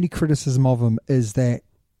 My only criticism of him is that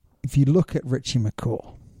if you look at Richie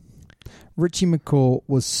McCaw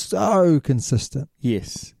was so consistent.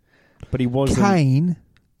 Yes. But he wasn't... Kane,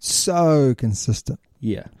 so consistent.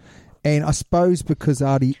 Yeah. And I suppose because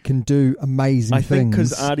Ardie can do amazing things. I think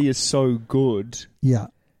because Ardie is so good. Yeah.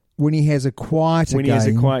 When he has a quieter game. When he has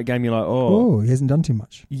a quiet game, you're like, he hasn't done too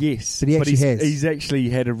much. Yes. But he actually has. He's actually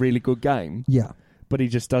had a really good game. Yeah. But he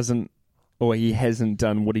just doesn't, or he hasn't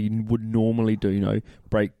done what he would normally do, you know,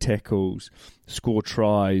 break tackles, score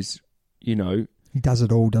tries, you know. He does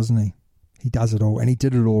it all, doesn't he? He does it all. And he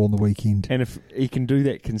did it all on the weekend. And if he can do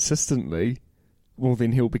that consistently, well,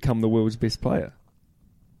 then he'll become the world's best player.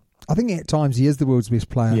 I think at times he is the world's best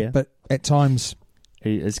player, but at times...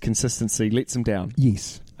 his consistency lets him down.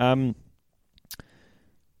 Yes.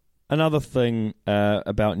 Another thing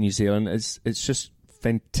about New Zealand is it's just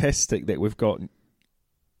fantastic that we've got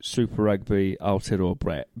Super Rugby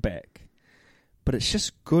Aotearoa back. But it's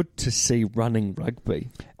just good to see running rugby.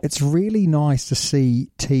 It's really nice to see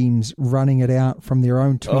teams running it out from their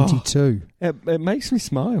own 22. It makes me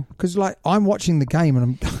smile. Because, like, I'm watching the game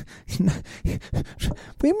and I'm...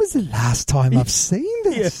 when was the last time I've seen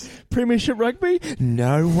this? Yeah. Premiership rugby?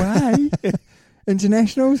 No way.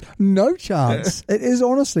 Internationals? No chance. It is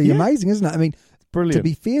honestly amazing, isn't it? I mean, brilliant. To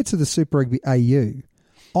be fair to the Super Rugby AU,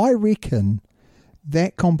 I reckon...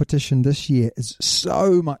 that competition this year is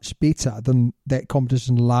so much better than that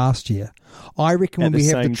competition last year. I reckon when we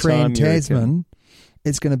have the Trans-Tasman,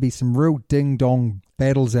 it's going to be some real ding-dong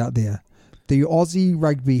battles out there. The Aussie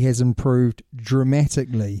rugby has improved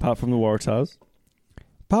dramatically. Apart from the Waratahs.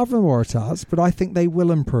 But I think they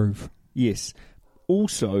will improve. Yes.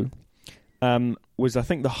 Also, I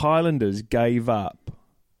think the Highlanders gave up,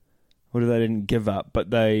 or they didn't give up,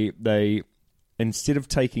 but they instead of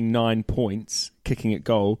taking 9 points, kicking at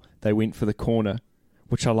goal, they went for the corner,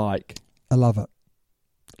 which I like. I love it.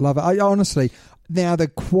 I honestly... Now, the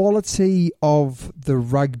quality of the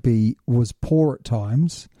rugby was poor at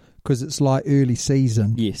times, because it's like early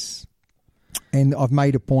season. Yes. And I've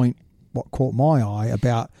made a point, what caught my eye,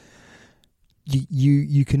 about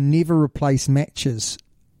you can never replace matches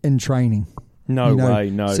in training. No way,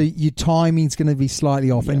 no. So your timing's going to be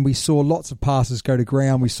slightly off. Yeah. And we saw lots of passes go to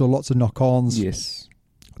ground. We saw lots of knock-ons. Yes.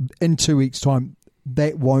 In 2 weeks' time,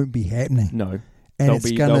 that won't be happening. No. And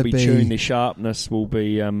they'll be tuned. Their sharpness will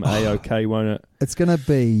be A-OK, won't it? It's going to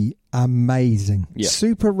be amazing. Yeah.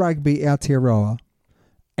 Super Rugby Aotearoa,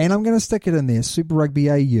 and I'm going to stick it in there, Super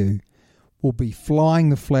Rugby AU, will be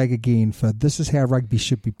flying the flag again for this is how rugby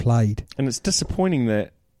should be played. And it's disappointing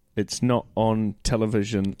that it's not on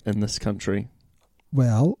television in this country.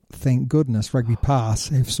 Well, thank goodness Rugby Pass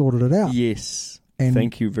have sorted it out. Yes. And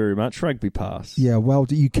thank you very much, Rugby Pass. Yeah, well,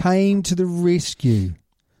 you came to the rescue.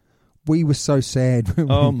 We were so sad.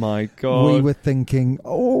 Oh, my God. We were thinking,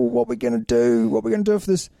 what are we going to do? What are we going to do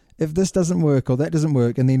if this doesn't work or that doesn't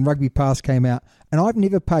work? And then Rugby Pass came out. And I've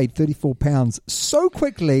never paid £34 so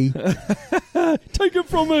quickly. Take it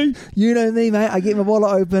from me. You know me, mate. I get my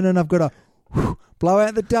wallet open and I've got to blow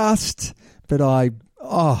out the dust. But I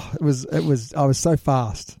Oh, it was. I was so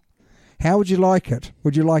fast. How would you like it?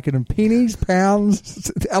 Would you like it in pennies,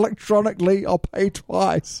 pounds, electronically? I'll pay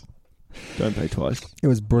twice. Don't pay twice. It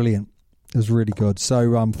was brilliant. It was really good.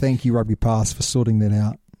 So thank you, Rugby Pass, for sorting that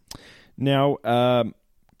out. Now,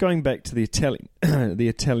 going back to the Italian, the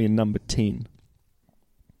Italian number 10.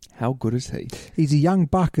 How good is he? He's a young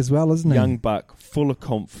buck as well, isn't he? Young buck, full of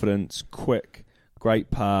confidence, quick,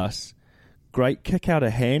 great pass, great kick out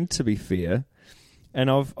of hand, to be fair.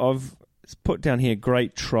 And I've put down here,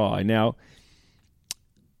 great try. Now,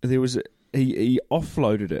 there was he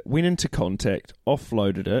offloaded it, went into contact,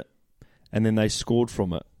 offloaded it, and then they scored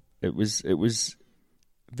from it. It was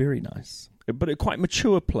very nice, but a quite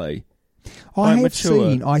mature play. I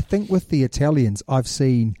think with the Italians, I've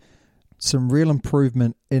seen some real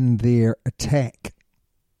improvement in their attack.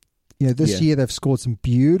 You know, this year they've scored some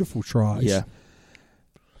beautiful tries. Yeah.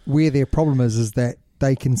 Where their problem is that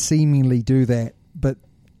they can seemingly do that, but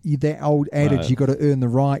that old adage, you got to earn the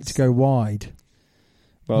right to go wide.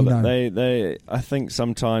 Well, they I think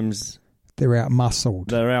sometimes they're out-muscled.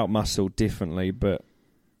 They're out-muscled, definitely, but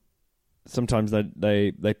sometimes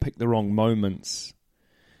they pick the wrong moments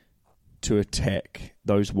to attack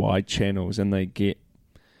those wide channels, and they get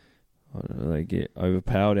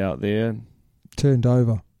overpowered out there. Turned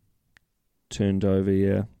over,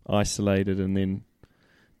 yeah. Isolated, and then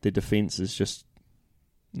their defence is just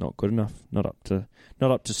not good enough. Not up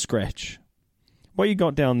to scratch. What you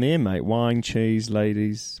got down there, mate? Wine, cheese,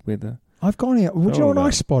 ladies, weather. I've gone out. Would you know what I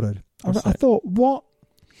spotted? I thought, what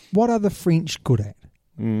are the French good at?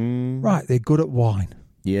 Right, they're good at wine.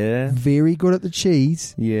 Yeah. Very good at the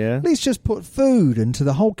cheese. Yeah. Let's just put food into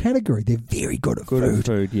the whole category. They're very good at food. Good at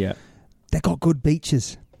food, yeah. They've got good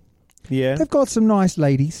beaches. Yeah. They've got some nice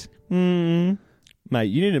ladies. Mate,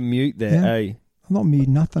 you need to mute that, eh? I'm not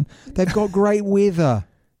muting nothing. They've got great weather.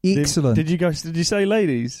 Excellent. Did you say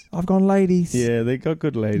ladies? I've gone ladies. Yeah, they've got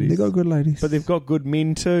good ladies. They've got good ladies. But they've got good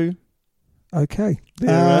men too. Okay.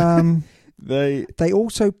 They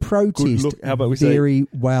also protest how about we very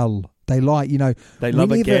well. They they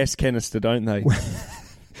love a gas canister, don't they?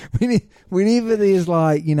 Whenever there's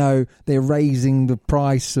they're raising the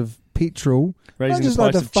price of petrol, raising the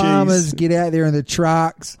price of the farmers cheese. Get out there in the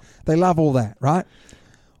trucks. They love all that, right?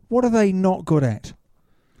 What are they not good at?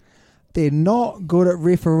 They're not good at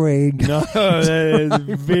refereeing. No, that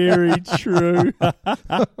is very true.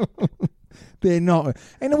 They're not.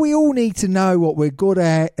 And we all need to know what we're good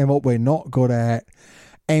at and what we're not good at.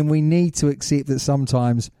 And we need to accept that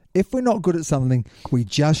sometimes if we're not good at something, we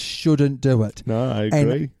just shouldn't do it. No, I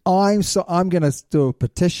agree. And I'm going to do a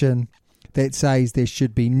petition that says there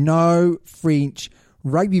should be no French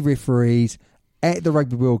rugby referees at the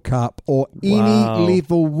Rugby World Cup or any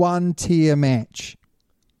level 1 tier match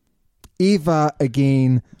ever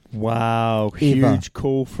again. Wow. Ever. Huge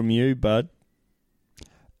call from you, bud.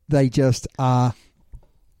 They just are.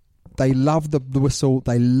 They love the whistle.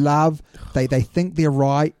 They think they're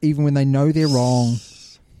right even when they know they're wrong.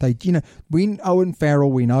 When Owen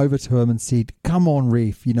Farrell went over to him and said, "Come on,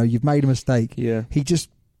 ref, you've made a mistake." Yeah. He just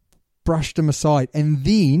brushed him aside, and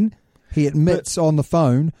then he admits on the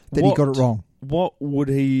phone that he got it wrong. What would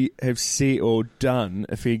he have said or done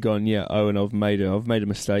if he'd gone, "Yeah, Owen, I've made a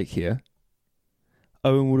mistake here"?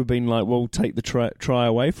 Owen would have been like, "Well, take the try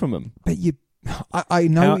away from him." But I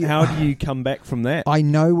know. How do you come back from that? I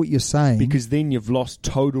know what you're saying. Because then you've lost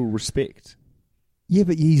total respect. Yeah,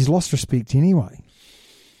 but he's lost respect anyway.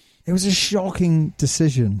 It was a shocking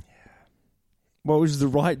decision. Well, it was the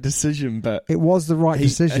right decision, but... It was the right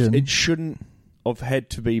decision. It shouldn't have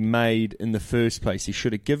had to be made in the first place. He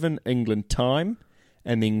should have given England time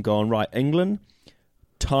and then gone, right, England,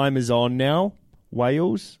 time is on now.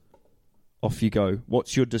 Wales, off you go.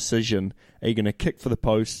 What's your decision? Are you going to kick for the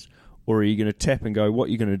post or are you going to tap and go, what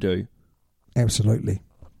are you going to do? Absolutely.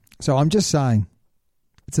 So I'm just saying,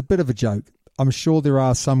 it's a bit of a joke. I'm sure there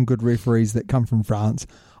are some good referees that come from France.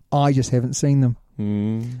 I just haven't seen them.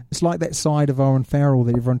 It's like that side of Owen Farrell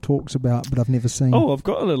that everyone talks about, but I've never seen. Oh, I've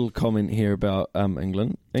got a little comment here about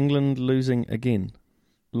England. England losing again.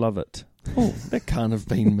 Love it. Oh, that can't have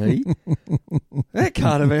been me. That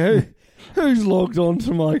can't have been... Who's logged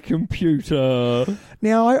onto my computer?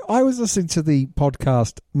 Now, I was listening to the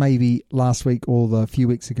podcast maybe last week or a few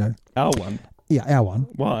weeks ago. Our one? Yeah, our one.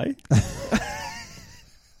 Why?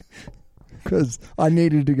 Because I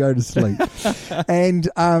needed to go to sleep. And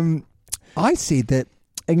I said that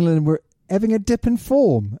England were having a dip in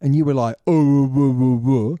form. And you were like,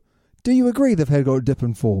 oh. Do you agree they've got a dip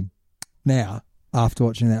in form now after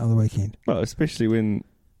watching that on the weekend? Well, especially when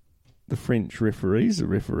the French referees are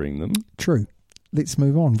refereeing them. True. Let's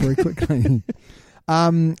move on very quickly.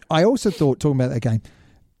 I also thought, talking about that game,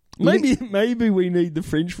 Maybe we need the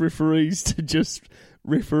French referees to just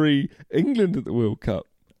referee England at the World Cup.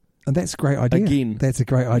 And that's a great idea. Again. That's a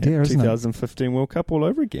great idea, isn't it? 2015 World Cup all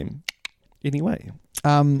over again. Anyway.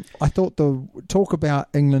 I thought the talk about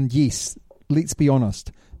England, yes, let's be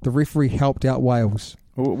honest, the referee helped out Wales.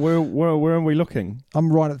 Where are we looking?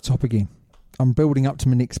 I'm right at the top again. I'm building up to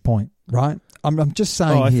my next point, right? I'm just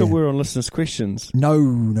saying I here. thought we were on listeners' questions. No.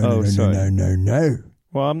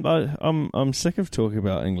 Well, I'm sick of talking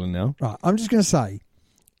about England now. Right, I'm just going to say,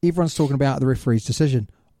 everyone's talking about the referee's decision.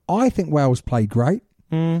 I think Wales played great.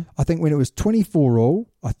 I think when it was 24-all,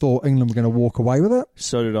 I thought England were going to walk away with it.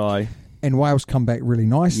 So did I. And Wales come back really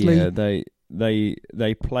nicely. Yeah,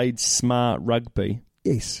 they played smart rugby.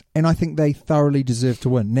 Yes, and I think they thoroughly deserve to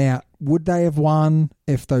win. Now, would they have won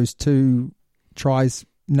if those two tries?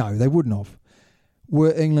 No, they wouldn't have.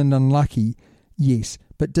 Were England unlucky? Yes.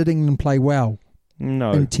 But did England play well?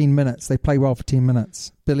 No. In 10 minutes. They played well for 10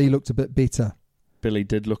 minutes. Billy looked a bit better. Billy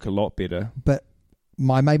did look a lot better. But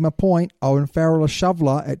I made my point. Owen Farrell, a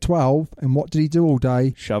shoveler at 12, and what did he do all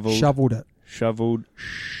day? Shoveled it.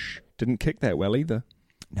 Didn't kick that well either.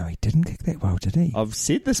 No, he didn't kick that well, did he? I've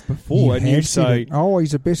said this before, and you say... Oh,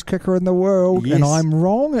 he's the best kicker in the world, yes, and I'm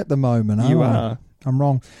wrong at the moment, You are. I'm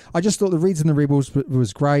wrong. I just thought the Reds and the Rebels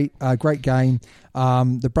was great. Great game.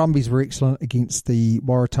 The Brumbies were excellent against the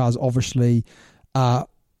Waratahs, obviously. I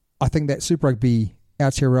think that Super Rugby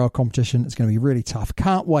Aotearoa competition is going to be really tough.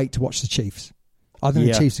 Can't wait to watch the Chiefs. I think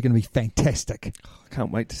the Chiefs are going to be fantastic. I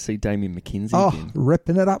can't wait to see Damien McKenzie again.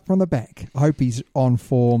 Ripping it up from the back. I hope he's on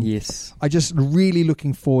form. Yes. I just really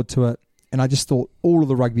looking forward to it. And I just thought all of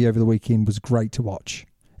the rugby over the weekend was great to watch.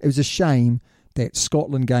 It was a shame that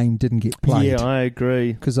Scotland game didn't get played. Yeah, I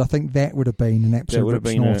agree. Because I think that would have been an absolute rip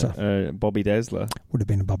snorter. A Bobby Dazzler. Would have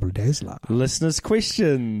been a Bobby Dazzler. Listeners'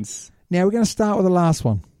 questions. Now we're going to start with the last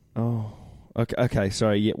one. Oh, okay.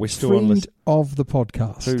 Sorry, yeah, we're still Friend on list of the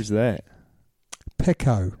podcast. Who's that?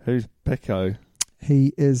 Pico. Who's Pico?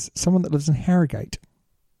 He is someone that lives in Harrogate.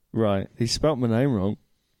 Right. He spelt my name wrong.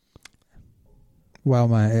 Well,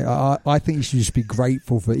 mate, I think you should just be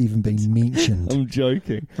grateful for even being mentioned. I'm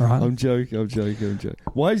joking. Right? I'm joking.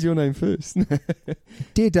 Why is your name first?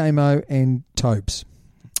 Dear Damo and Tobes,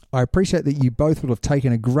 I appreciate that you both will have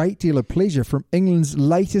taken a great deal of pleasure from England's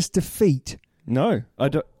latest defeat. No, I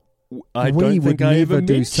don't. I We don't would think I never ever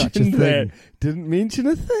do mentioned such a that. thing. Didn't mention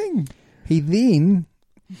a thing. He then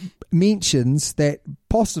mentions that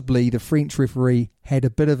possibly the French referee had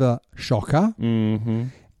a bit of a shocker. Mm-hmm.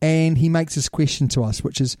 And he makes this question to us,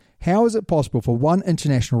 which is, how is it possible for one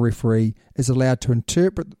international referee is allowed to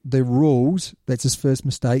interpret the rules, that's his first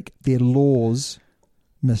mistake, their laws,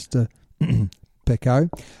 Mr. Pico,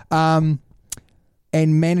 and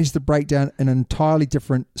manage the breakdown in an entirely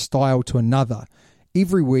different style to another?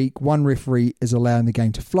 Every week, one referee is allowing the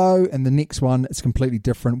game to flow, and the next one is completely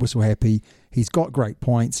different. We're so happy. He's got great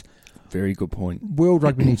points. Very good point. World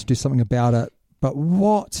Rugby needs to do something about it. But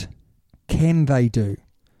what can they do?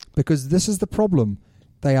 Because this is the problem.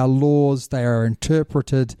 They are laws, they are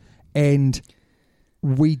interpreted, and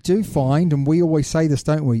we do find, and we always say this,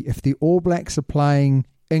 don't we? If the All Blacks are playing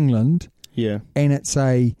England, and it's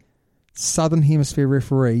a Southern Hemisphere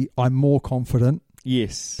referee, I'm more confident.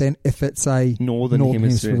 Yes. Than if it's a Northern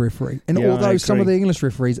Hemisphere referee. And although some of the English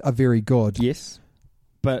referees are very good. Yes.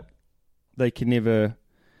 But they can never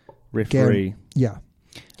referee. Yeah.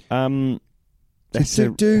 So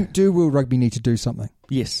do World Rugby need to do something?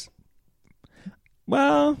 Yes.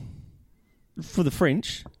 Well, for the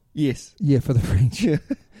French, yes. Yeah, for the French.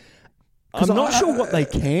 I'm not sure what they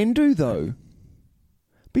can do, though.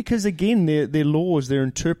 Because, again, their laws, they're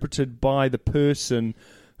interpreted by the person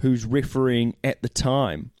who's refereeing at the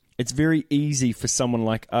time. It's very easy for someone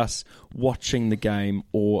like us watching the game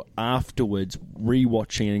or afterwards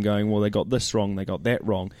rewatching it and going, well, they got this wrong, they got that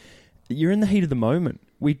wrong. You're in the heat of the moment.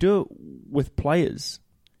 We do it with players.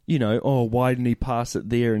 You know, why didn't he pass it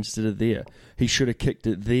there instead of there? He should have kicked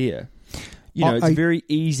it there. You know, it's very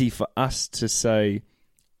easy for us to say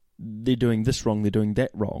they're doing this wrong, they're doing that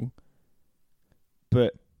wrong.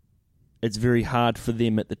 But it's very hard for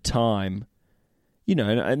them at the time. You know,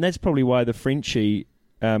 and that's probably why the Frenchie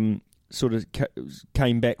sort of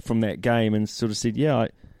came back from that game and sort of said, yeah,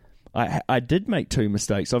 I did make two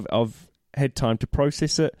mistakes. I've had time to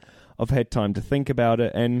process it. I've had time to think about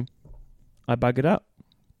it, and I buggered up.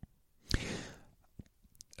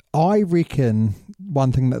 I reckon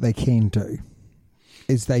one thing that they can do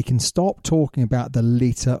is they can stop talking about the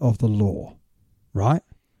letter of the law, right?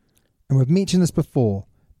 And we've mentioned this before.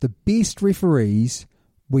 The best referees,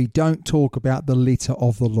 we don't talk about the letter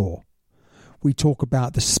of the law. We talk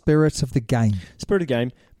about the spirit of the game. Spirit of the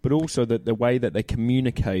game, but also the way that they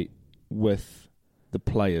communicate with the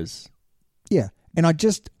players. Yeah. And I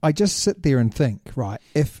just sit there and think, right,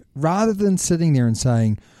 if rather than sitting there and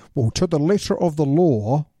saying, well, to the letter of the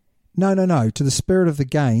law, no, to the spirit of the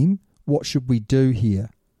game, what should we do here?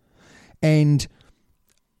 And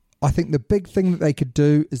I think the big thing that they could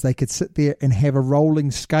do is they could sit there and have a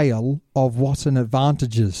rolling scale of what an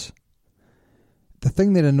advantage is. The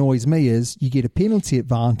thing that annoys me is you get a penalty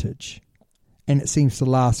advantage and it seems to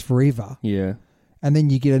last forever. Yeah. And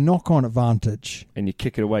then you get a knock-on advantage. And you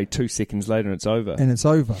kick it away 2 seconds later and it's over. And it's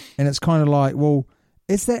over. And it's kind of like, well,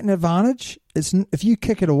 is that an advantage? If you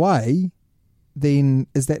kick it away, then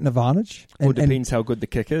is that an advantage? Well, it depends how good the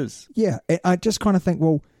kick is. Yeah. I just kind of think,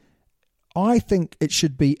 well, I think it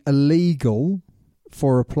should be illegal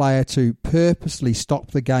for a player to purposely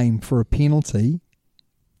stop the game for a penalty.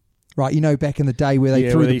 Right, you know, back in the day where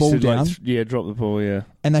they threw the ball down. Drop the ball, yeah.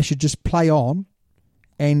 And they should just play on.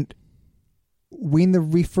 And when the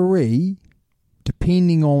referee,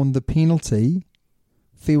 depending on the penalty,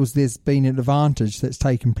 feels there's been an advantage that's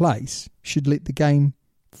taken place, should let the game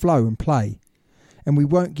flow and play. And we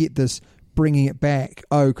won't get this bringing it back,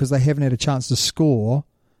 because they haven't had a chance to score,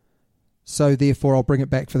 so therefore I'll bring it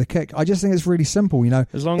back for the kick. I just think it's really simple, you know.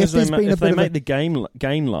 As long as they make the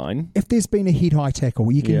game line. If there's been a head-high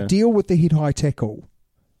tackle, you can deal with the head-high tackle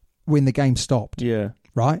when the game stopped. Yeah.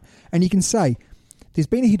 Right? And you can say, there's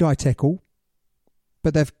been a head-high tackle,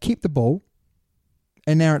 but they've kept the ball,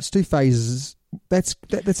 and now it's 2 phases. That's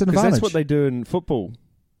an advantage. That's what they do in football.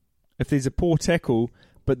 If there's a poor tackle,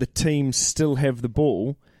 but the team still have the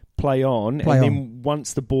ball, play on. Then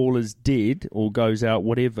once the ball is dead or goes out,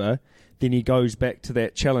 whatever, then he goes back to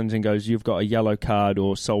that challenge and goes, you've got a yellow card,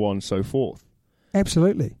 or so on and so forth.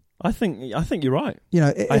 Absolutely. I think you're right. You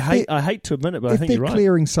know, I hate to admit it, but I think you're right. If they're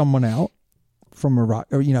clearing someone out from a ruck,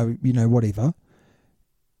 or you know whatever,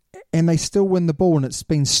 and they still win the ball and it's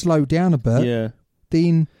been slowed down a bit,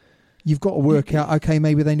 then you've got to work out, okay,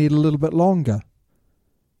 maybe they need a little bit longer.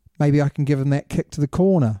 Maybe I can give them that kick to the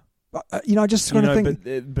corner. I just kind of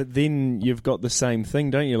think... But then you've got the same thing,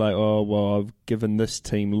 don't you? Like, oh, well, I've given this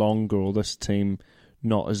team longer or this team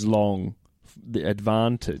not as long the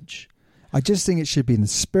advantage. I just think it should be in the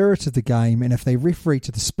spirit of the game, and if they referee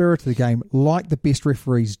to the spirit of the game, like the best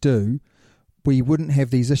referees do, we wouldn't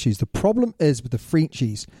have these issues. The problem is with the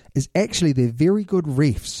Frenchies is actually they're very good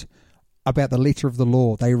refs about the letter of the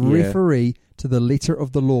law. They referee to the letter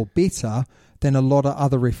of the law better than a lot of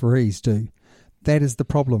other referees do. That is the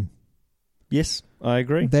problem. Yes, I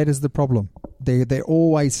agree. That is the problem. They're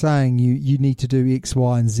always saying you need to do X,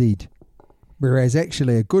 Y, and Z. Whereas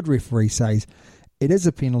actually a good referee says it is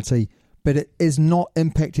a penalty, but it is not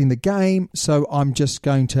impacting the game, so I'm just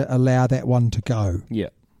going to allow that one to go. Yeah.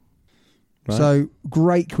 Right. So,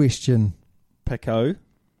 great question. Paco.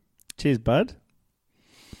 Cheers, bud.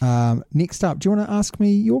 Next up, do you want to ask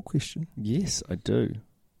me your question? Yes, I do.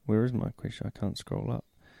 Where is my question? I can't scroll up.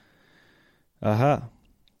 Aha.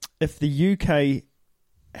 If the UK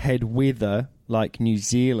had weather like New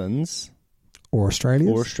Zealand's... Or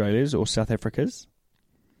Australia's. Or South Africa's,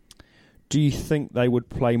 do you think they would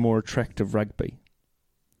play more attractive rugby?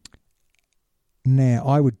 Now,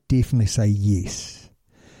 I would definitely say yes.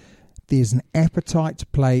 There's an appetite to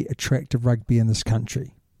play attractive rugby in this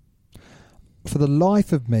country. For the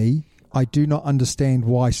life of me, I do not understand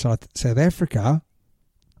why South Africa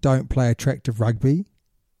don't play attractive rugby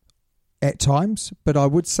at times, but I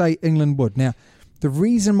would say England would. Now, the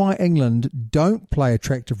reason why England don't play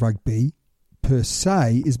attractive rugby per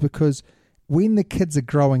se is because when the kids are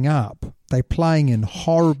growing up, they're playing in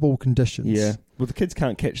horrible conditions. Yeah. Well, the kids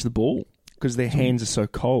can't catch the ball because their hands are so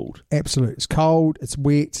cold. Absolutely. It's cold, it's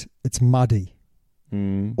wet, it's muddy.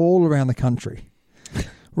 All around the country.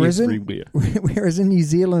 Whereas in New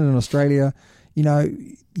Zealand and Australia,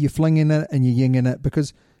 you're flinging it and you're yinging it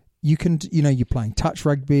because you can, you're playing touch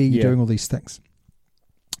rugby, you're doing all these things.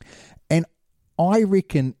 And I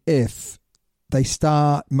reckon if they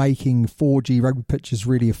start making 4G rugby pitches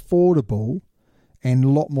really affordable and a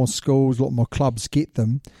lot more schools, a lot more clubs get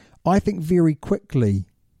them, I think very quickly,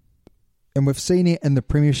 and we've seen it in the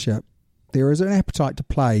Premiership, there is an appetite to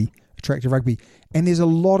play attractive rugby. And there's a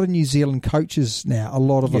lot of New Zealand coaches now, a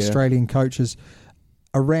lot of Australian coaches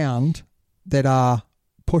around that are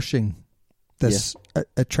pushing this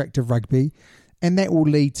attractive rugby, and that will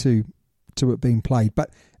lead to it being played.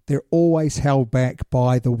 But they're always held back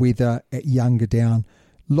by the weather at younger down.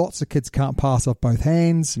 Lots of kids can't pass off both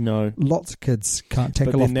hands. No. Lots of kids can't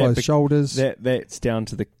tackle off both shoulders. That's down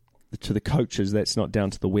to the coaches. That's not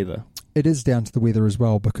down to the weather. It is down to the weather as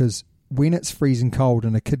well, because when it's freezing cold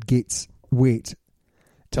and a kid gets wet,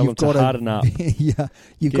 Tell them to harden up. Yeah,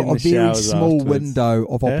 you've Get in got a the very showers small afterwards. window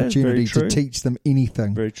of Yeah, opportunity very true. to teach them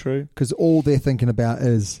anything. Very true. Because all they're thinking about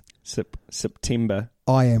is, September.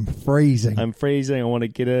 I am freezing. I'm freezing. I want to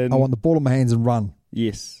get in. I want the ball in my hands and run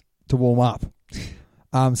Yes. to warm up.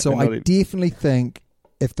 So I definitely think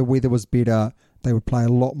if the weather was better, they would play a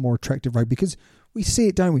lot more attractive rugby. Because we see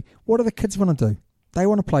it, don't we? What do the kids want to do? They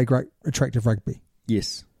want to play great, attractive rugby.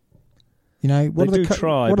 Yes. You know, what They do do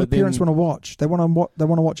try, what do but the parents then- want to watch? They want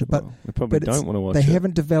to watch it, but Well, they probably but it's- don't want to watch They it.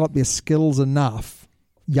 haven't developed their skills enough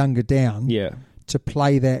younger down Yeah. to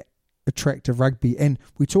play that attractive rugby. And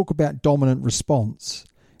we talk about dominant response.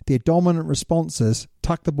 Their dominant response is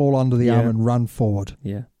tuck the ball under the arm and run forward.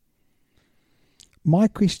 Yeah. My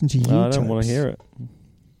question to you, I don't want Tips, to hear it.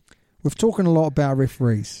 We've talking a lot about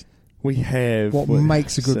referees. We have. What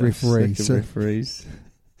makes a good referee? Sick of So- referees.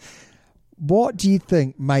 What do you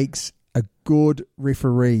think makes a good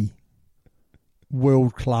referee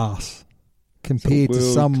world class compared to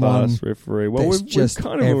someone World-class referee. Well, that's we've just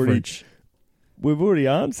kind of average? we've already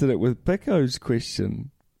answered it with Picco's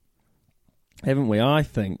question, haven't we? I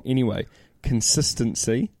think anyway.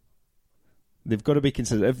 Consistency. They've got to be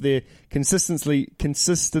consistent. If they're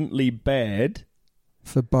consistently bad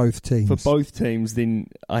For both teams. then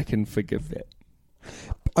I can forgive that.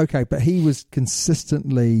 Okay, but he was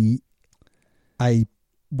consistently a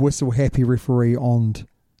whistle-happy referee on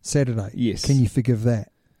Saturday. Yes. Can you forgive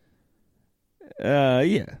that?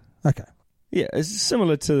 Yeah. Okay. Yeah, it's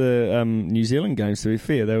similar to the New Zealand games, to be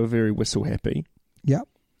fair. They were very whistle-happy. Yep.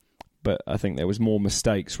 But I think there was more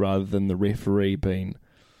mistakes rather than the referee being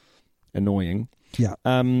annoying. Yeah.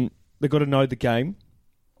 They've got to know the game.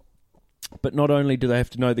 But not only do they have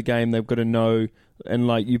to know the game, they've got to know, and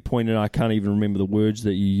like you pointed out, I can't even remember the words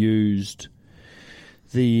that you used,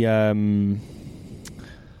 the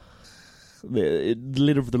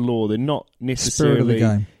letter of the law. They're not Spirit of the necessarily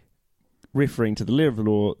game. referring to the letter of the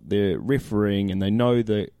law. They're refereeing, and they know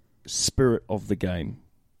the spirit of the game.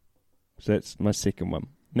 So that's my second one.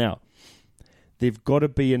 Now, they've got to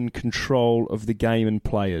be in control of the game and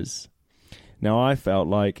players. Now, I felt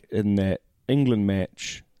like in that England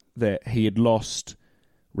match that he had lost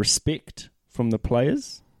respect from the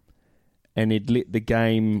players and he'd let the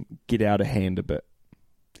game get out of hand a bit.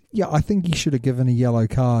 Yeah, I think he should have given a yellow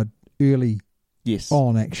card early Yes.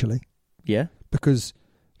 on, actually, Yeah? because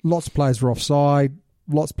lots of players were offside,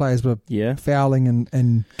 lots of players were Yeah. fouling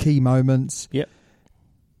in key moments. Yep.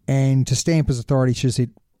 And to stamp his authority, should have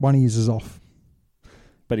said, one of yous is off.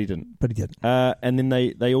 But he didn't. But he didn't. And then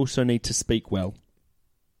they also need to speak well.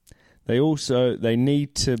 They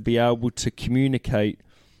need to be able to communicate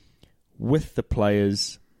with the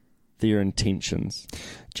players their intentions.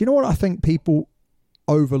 Do you know what I think people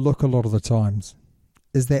overlook a lot of the times?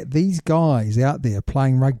 Is that these guys out there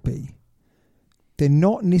playing rugby, they're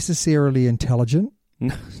not necessarily intelligent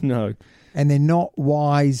No. and they're not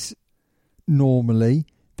wise normally.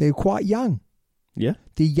 They're quite young. Yeah.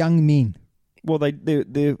 They're young men. Well,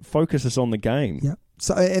 their focus is on the game. Yeah.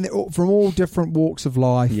 So, and from all different walks of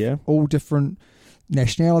life, Yeah. all different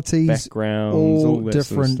nationalities, Backgrounds, all all that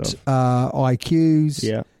different sort of stuff. IQs,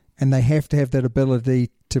 Yeah. and they have to have that ability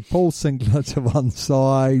to pull Singler to one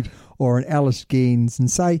side or an Alice Gaines and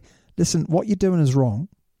say, listen, what you're doing is wrong.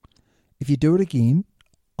 If you do it again,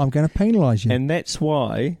 I'm going to penalise you. And that's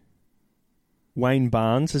why Wayne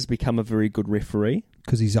Barnes has become a very good referee,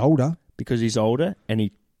 Because he's older. because he's older and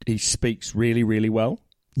he speaks really, really well.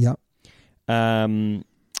 Yep.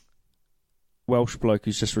 Welsh bloke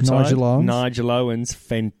who's just retired. Nigel Owens.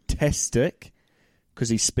 Fantastic, because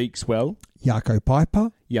he speaks well. Jaco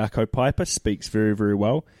Piper. Jaco Piper speaks very, very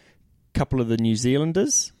well. Couple of the New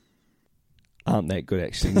Zealanders aren't that good,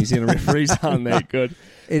 actually. New Zealand referees aren't that good.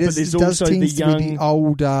 It does tend to be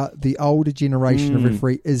the older generation of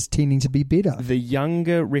referee is tending to be better. The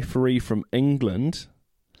younger referee from England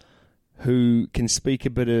who can speak a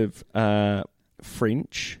bit of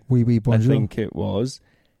French, Oui, oui, I bonjour. think it was.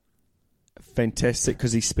 Fantastic,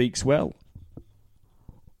 because he speaks well.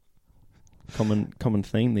 Common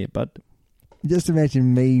theme there, bud. Just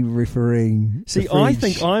imagine me refereeing. See, the I French.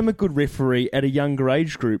 think I'm a good referee at a younger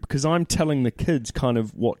age group because I'm telling the kids kind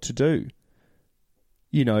of what to do.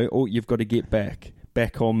 You know, or you've got to get back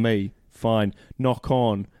on me. Fine, knock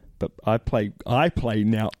on. But I play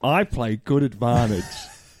now. I play good advantage.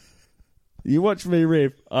 You watch me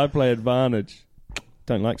ref, I play advantage.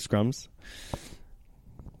 Don't like scrums.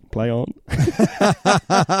 Play on.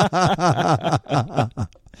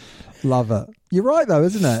 Love it. You're right, though,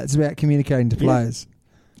 isn't it? It's about communicating to players.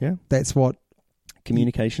 Yeah. That's what.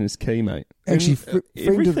 Communication is key, mate. Actually, And,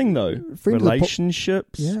 everything, though. friend of the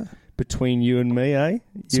Relationships Yeah. between you and me, eh?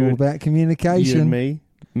 It's all about communication. You and me,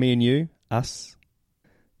 Me and you, us.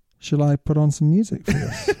 Shall I put on some music for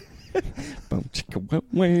this?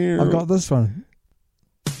 I've got this one.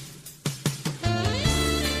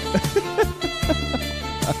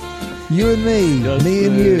 You and me, Just me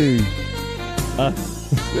and you.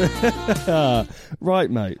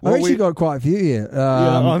 Right, mate. I've actually got quite a few here.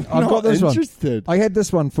 I'm I've got this interested. one. I had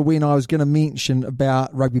this one for when I was going to mention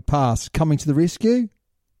about Rugby Pass coming to the rescue.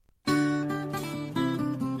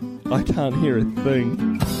 I can't hear a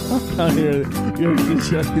thing. I can't hear it. You're just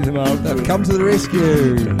shutting them up. Come to the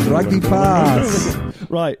rescue, Rugby Pass.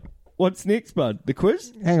 Right. What's next, bud? The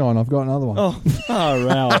quiz? Hang on, I've got another one. Oh, far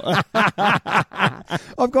out.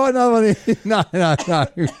 I've got another one here. No.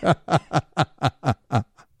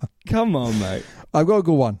 Come on, mate. I've got a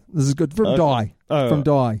good one. This is good from Di. From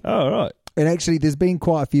Di. Oh, right. And actually, there's been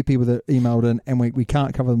quite a few people that emailed in, and we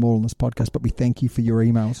can't cover them all on this podcast, but we thank you for your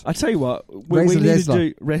emails. I tell you what, we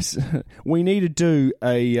need to do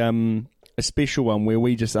a special one where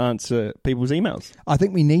we just answer people's emails. I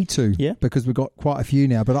think we need to, because we've got quite a few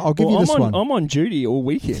now, but I'll give you this one. I'm on duty all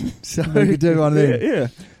weekend, so we could do one then.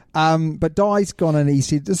 Yeah. But Di's gone and he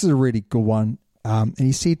said, this is a really good one, and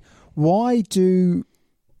he said, why do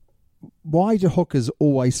hookers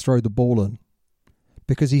always throw the ball in?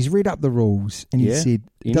 Because he's read up the rules and he said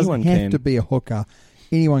it doesn't have to be a hooker.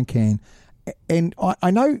 Anyone can. And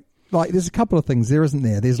I know, like, there's a couple of things there, isn't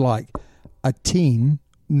there? There's like a 10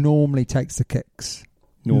 normally takes the kicks.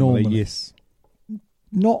 Normally, yes.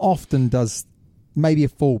 Not often does, maybe a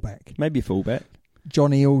fullback.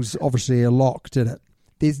 John Eales, obviously a lock, did it.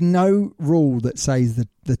 There's no rule that says that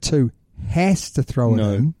the 2 has to throw it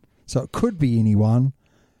in. So it could be anyone,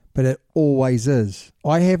 but it always is.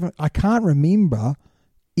 I can't remember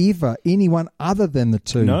ever anyone other than the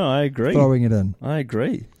 2 I agree. throwing it in. I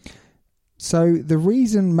agree. So the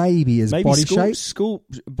reason maybe is body shape.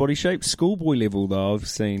 Body shape, schoolboy level though, I've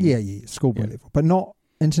seen. Yeah, schoolboy level. But not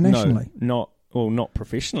internationally. No, not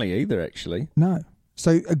professionally either, actually. No.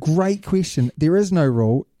 So a great question. There is no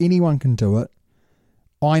rule. Anyone can do it.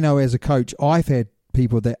 I know as a coach, I've had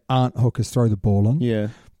people that aren't hookers throw the ball in. Yeah.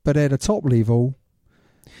 But at a top level,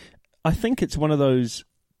 I think it's one of those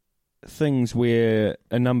things where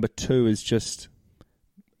a number 2 is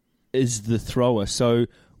the thrower. So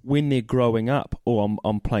when they're growing up,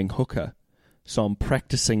 I'm playing hooker, so I'm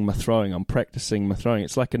practicing my throwing.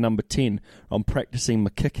 It's like a number 10. I'm practicing my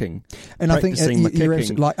kicking. And I think you're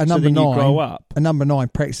like a number 9. You grow up. A number 9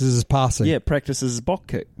 practices practices Yeah, practices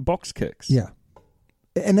box kicks. Yeah.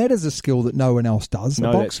 And that is a skill that no one else does. No,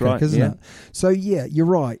 a box that's kick, right, isn't it? So yeah, you're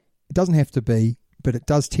right. It doesn't have to be, but it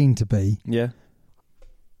does tend to be. Yeah.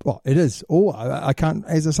 Well, it is. I can't,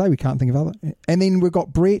 as I say, we can't think of other. And then we've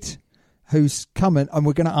got Brett, who's coming, and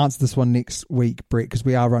we're going to answer this one next week, Brett, because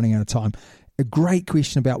we are running out of time. A great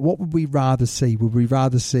question about what would we rather see? Would we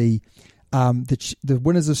rather see the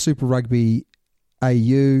winners of Super Rugby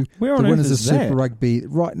AU, Where on the winners earth of is Super that? Rugby,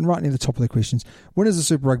 right near the top of the questions, winners of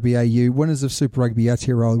Super Rugby AU, winners of Super Rugby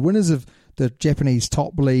Aotearoa, winners of the Japanese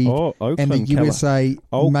Top League, and the USA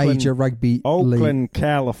Major Rugby League. Oakland,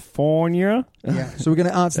 California. Yeah. So we're going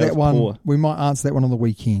to answer that one. Poor. We might answer that one on the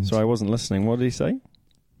weekend. Sorry, I wasn't listening. What did he say?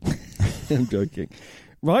 I'm joking.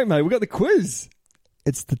 Right, mate, we got the quiz.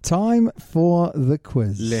 It's the time for the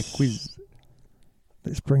quiz. Le quiz.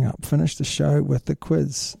 Let's finish the show with the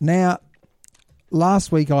quiz. Now,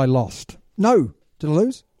 last week I lost. No, did I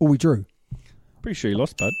lose? Or we drew? Pretty sure you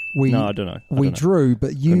lost, bud. No, I don't know. We drew,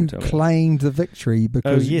 but you claimed the victory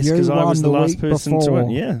because you won I was the last week person before. to win.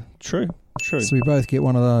 Yeah, true. So we both get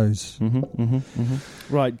one of those.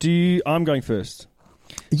 Right, I'm going first.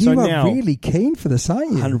 You are really keen for this,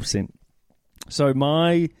 aren't you? 100%. So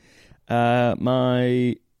my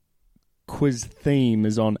quiz theme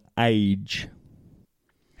is on age.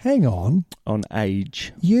 Hang on. On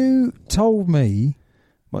age. You told me...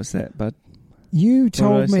 What's that, bud? You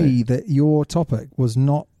told me that your topic was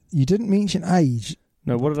not... You didn't mention age.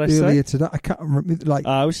 No, what did I say? Earlier today. I can't remember. Like,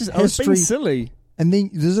 I was being silly. And then,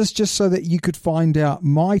 is this just so that you could find out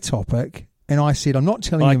my topic? And I said, I'm not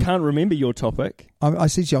telling you... I can't remember your topic. I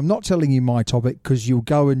said to you, I'm not telling you my topic because you'll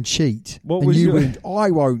go and cheat. What was your... went, I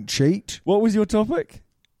won't cheat. What was your topic?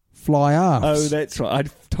 Fly arse. Oh, that's right. I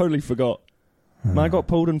totally forgot. I got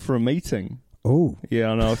pulled in for a meeting. Oh. Yeah,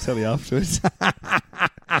 I know. I'll tell you afterwards.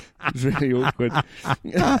 It's really awkward.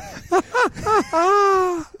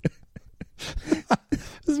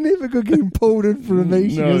 It's never good getting pulled in for a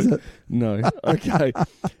meeting, is it? No. Okay.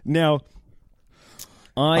 Now,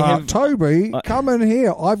 I have... Toby, come in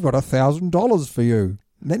here. I've got $1,000 for you.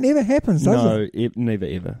 That never happens, does it? No, never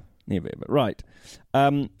ever. Never ever. Right.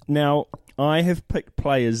 Now, I have picked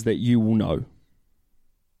players that you will know.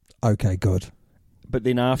 Okay, good. but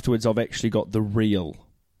then afterwards I've actually got the real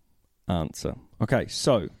answer. Okay,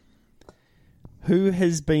 so who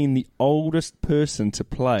has been the oldest person to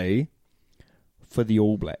play for the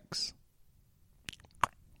All Blacks?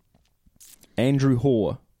 Andrew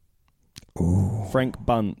Hoare, Frank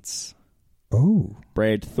Bunce,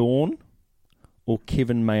 Brad Thorne, or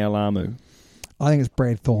Kevin Mealamu? I think it's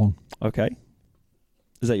Brad Thorne. Okay.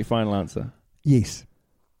 Is that your final answer? Yes.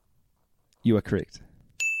 You are correct.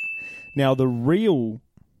 Now, the real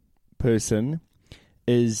person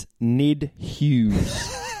is Ned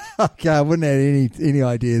Hughes. Okay, I wouldn't have any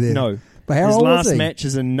idea there. No. But how His old last was he? match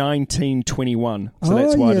is in 1921. So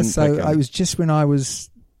that's why I didn't pick him. I was just when I was...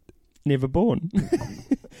 Never born.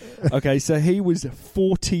 Okay, so he was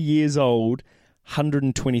 40 years old,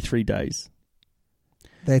 123 days.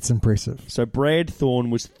 That's impressive. So Brad Thorne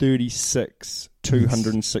was 36,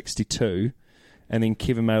 262. And then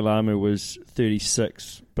Kevin Mealamu was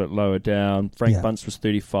 36, but lower down. Frank Bunce was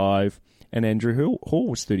 35. And Andrew Hall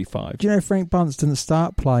was 35. Do you know Frank Bunce didn't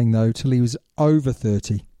start playing, though, till he was over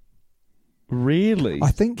 30? Really? I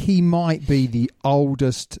think he might be the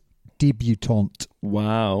oldest debutant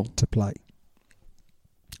to play.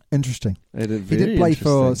 Interesting. He did play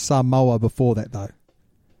for Samoa before that, though.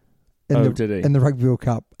 Did he? In the Rugby World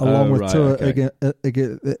Cup, along with Tua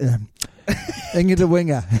Inga the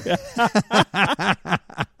Winger.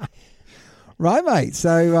 Right, mate.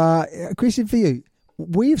 So, a question for you.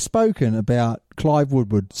 We've spoken about Clive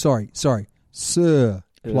Woodward. Sorry, Sir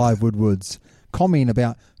Clive Woodward's comment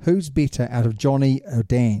about who's better out of Johnny or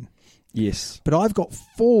Dan. Yes. But I've got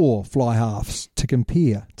 4 fly halves to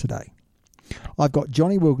compare today. I've got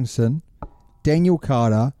Johnny Wilkinson, Daniel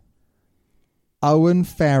Carter, Owen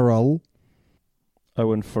Farrell. Sorry,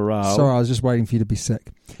 I was just waiting for you to be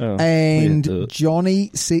sick. Oh, and Johnny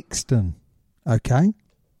Sexton. Okay?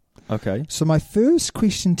 Okay. So my first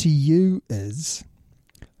question to you is,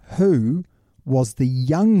 who was the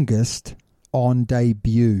youngest on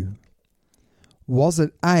debut? Was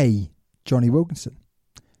it A, Johnny Wilkinson,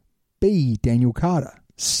 B, Daniel Carter,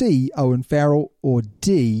 C, Owen Farrell, or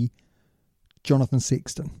D, Jonathan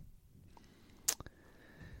Sexton?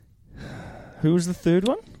 Who was the third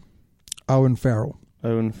one? Owen Farrell.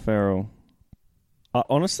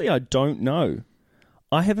 Honestly, I don't know.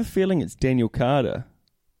 I have a feeling it's Daniel Carter.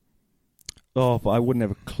 Oh, but I wouldn't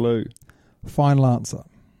have a clue. Final answer.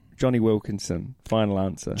 Johnny Wilkinson. Final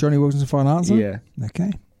answer. Johnny Wilkinson, final answer? Yeah.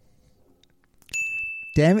 Okay.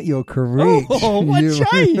 Damn it, you're correct. Oh, what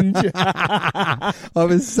change? I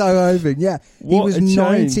was so hoping. Yeah. He What was a change.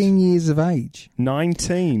 19 years of age.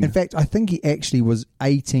 19. In fact, I think he actually was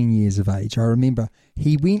 18 years of age. I remember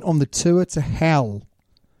he went on the tour to hell,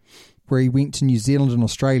 where he went to New Zealand and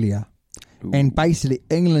Australia. Ooh. And basically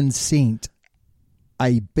England sent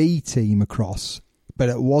a B team across, but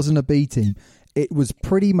it wasn't a B team. It was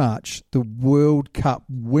pretty much the World Cup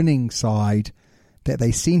winning side that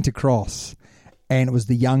they sent across, and it was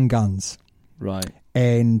the young guns. Right.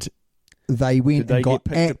 And they went and got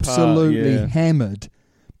absolutely hammered,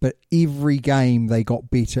 but every game they got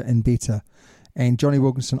better and better. And Johnny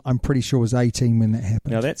Wilkinson, I'm pretty sure, was 18 when that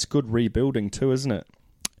happened. Now, that's good rebuilding too, isn't it?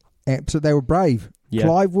 Absolutely. They were brave. Yeah.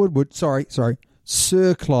 Clive Woodward,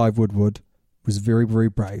 Sir Clive Woodward was very, very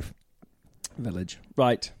brave. Village.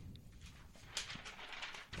 Right.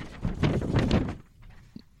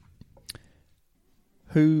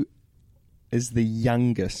 Who is the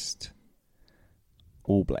youngest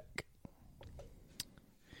All Black?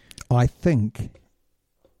 I think...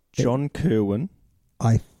 John Kirwan.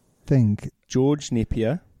 I think... George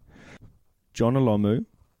Napier, John Olomu,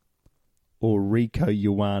 or Rico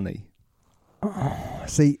Ioane?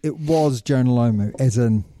 See, it was Jonah Lomu, as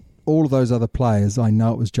in all of those other players. I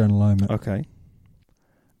know it was Jonah Lomu. Okay.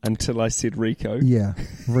 Until I said Rico. Yeah,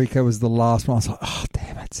 Rico was the last one. I was like, oh,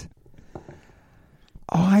 damn it.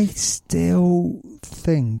 I still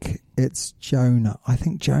think it's Jonah. I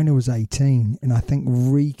think Jonah was 18, and I think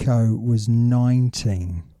Rico was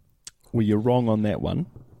 19. Well, you're wrong on that one.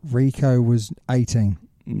 Rico was 18.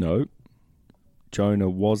 No. Jonah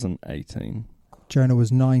wasn't 18. Jonah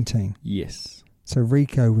was 19. Yes. So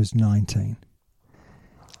Rico was 19.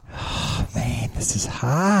 Oh, man, this is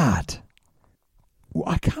hard.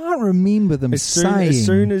 Well, I can't remember them saying. As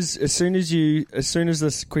soon as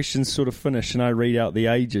this question's sort of finished and I read out the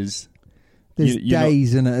ages, there's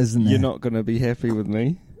days in it, isn't there? You're not going to be happy with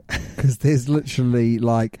me. Because there's literally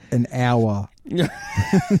like an hour. Do you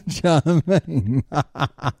know what I mean?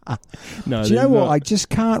 No, do you know what? I just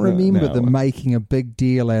can't remember them making a big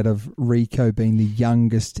deal out of Rico being the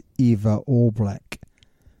youngest ever All Black.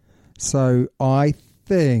 So I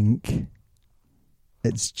think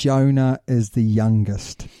it's Jonah is the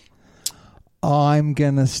youngest. I'm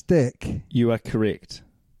going to stick. You are correct.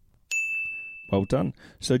 Well done.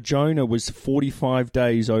 So Jonah was 45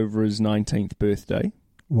 days over his 19th birthday.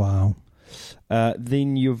 Wow.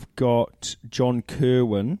 Then you've got John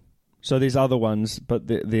Kerwin. So there's other ones, but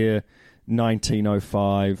they're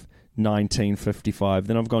 1905, 1955.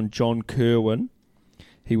 Then I've gone John Kerwin.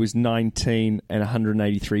 He was 19 and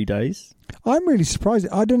 183 days. I'm really surprised.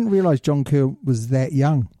 I didn't realise John Kerr was that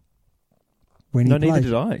young when he played. Neither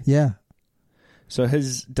did I. Yeah. So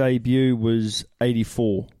his debut was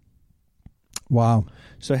 84. Wow.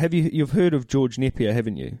 So you've heard of George Napier,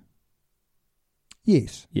 haven't you?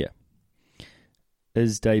 Yes. Yeah.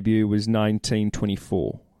 His debut was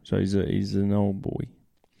 1924. So he's an old boy.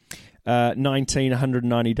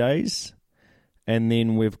 190 days. And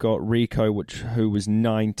then we've got Rico, who was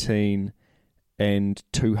 19 and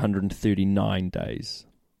 239 days.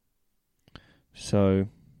 So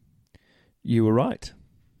you were right.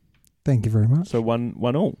 Thank you very much. So one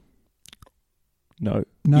all. No.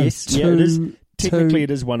 No, yes, two, yeah, it is. Technically, two.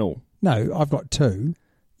 it is 1 all. No, I've got 2.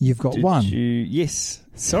 You've got Did 1. Yes.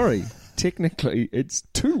 Sorry. Technically, it's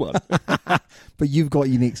 2-1. But you've got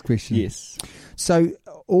your next question. Yes. So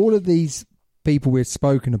all of these people we've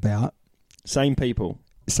spoken about, Same people.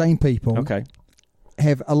 Okay,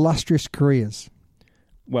 have illustrious careers.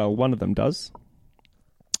 Well, one of them does.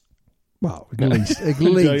 Well, at least two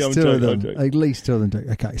of them. At least 2 of them do.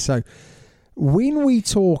 Okay, so when we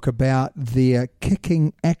talk about their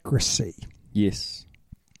kicking accuracy, Yes.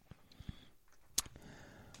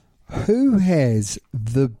 who has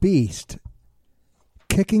the best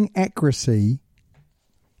kicking accuracy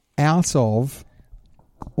out of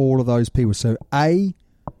all of those people? So A,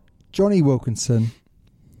 Johnny Wilkinson.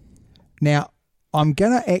 Now, I'm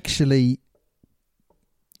just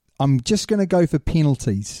going to go for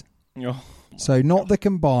penalties. Oh. So not the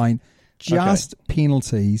combined, just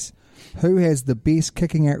penalties. Who has the best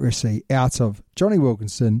kicking accuracy out of Johnny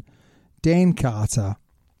Wilkinson, Dan Carter,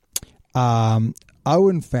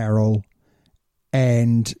 Owen Farrell,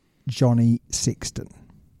 and Johnny Sexton?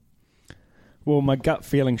 Well, my gut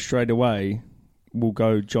feeling straight away will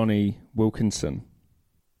go Johnny Wilkinson.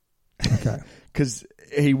 Okay. Because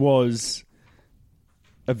he was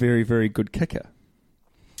a very, very good kicker.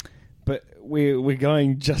 But we're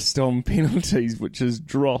going just on penalties, which is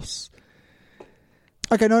dross.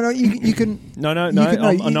 Okay, no, you can.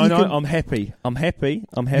 I'm happy.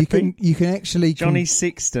 You can actually. Johnny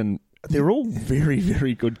Sexton, they're all very,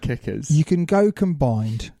 very good kickers. You can go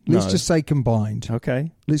combined. Let's No. just say combined.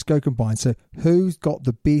 Okay. Let's go combined. So who's got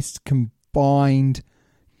the best combined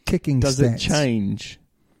kicking Does stats? it change?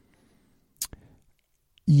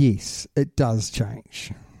 Yes, it does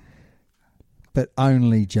change. But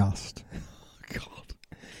only just. God.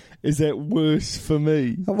 Is that worse for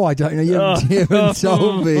me? Oh, I don't know. You haven't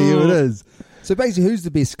told me who it is. So basically, who's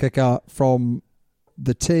the best kicker from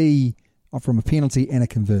the tee, or from a penalty and a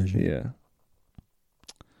conversion? Yeah.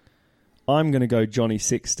 I'm going to go Johnny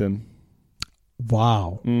Sexton.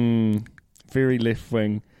 Wow. Very left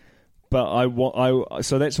wing. But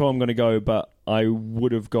so that's why I'm going to go, but I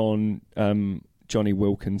would have gone Johnny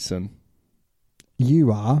Wilkinson.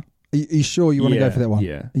 You are? Are you sure you want to go for that one?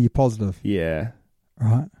 Yeah. Are you positive? Yeah.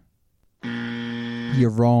 Right. You're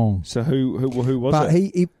wrong. So who was but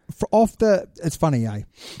it? he it's funny,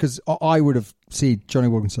 because I would have said Johnny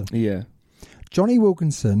Wilkinson. Yeah. Johnny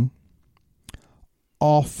Wilkinson,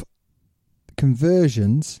 off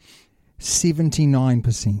conversions,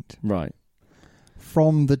 79%. Right.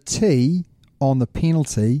 From the tee on the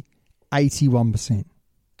penalty, 81%.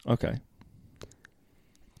 Okay.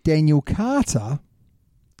 Daniel Carter,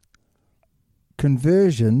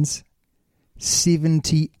 conversions,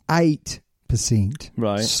 78%.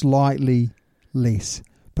 Right. Slightly less.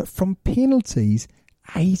 But from penalties,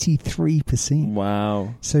 83%.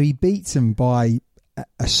 Wow. So he beats him by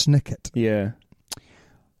a snicket. Yeah.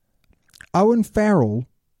 Owen Farrell,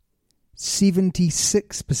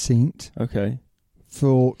 76% Okay.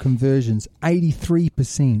 for conversions,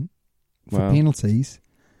 83% for Wow. penalties.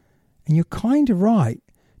 And you're kind of right.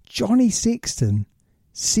 Johnny Sexton,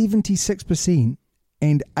 76%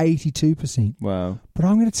 and 82%. Wow. But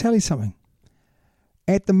I'm going to tell you something.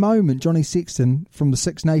 At the moment, Johnny Sexton from the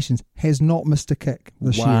Six Nations has not missed a kick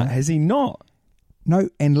this year. Has he not? No,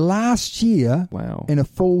 and last year, Wow. in a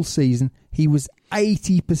full season, he was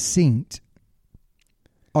 80%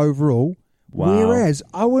 overall. Wow. Whereas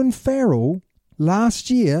Owen Farrell, last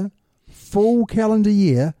year, full calendar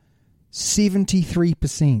year,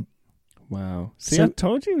 73%. Wow. See, So- I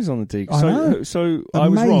told you he was on the dig. I know. So I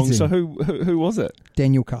was wrong. Amazing. So who was it?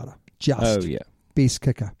 Daniel Carter, just Oh, yeah. best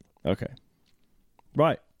kicker. Okay.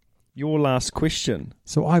 Right. Your last question.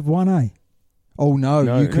 So I've won, Oh,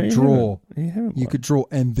 no, you could draw. You You could draw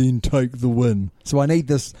and then take the win. So I need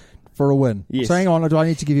this for a win. Yes. So hang on, do I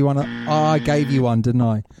need to give you one? I gave you one, didn't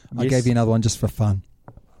I? I Yes. gave you another one just for fun.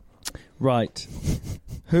 Right.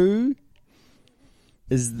 Who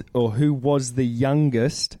was the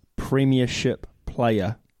youngest Premiership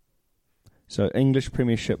player? So English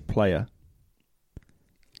Premiership player.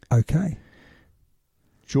 Okay.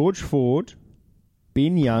 George Ford,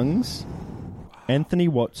 Ben Youngs, Anthony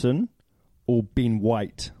Watson, or Ben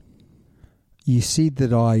White? You said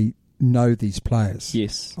that I know these players.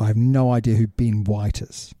 Yes. I have no idea who Ben White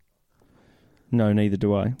is. No, neither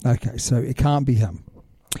do I. Okay, so it can't be him.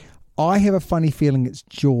 I have a funny feeling it's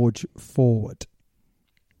George Ford.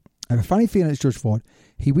 I have a funny feeling it's George Ford.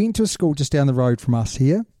 He went to a school just down the road from us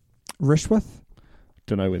here, Rishworth,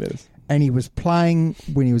 Don't know where that is. and he was playing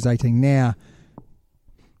when he was 18. Now,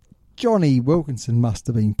 Johnny Wilkinson must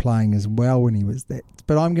have been playing as well when he was that.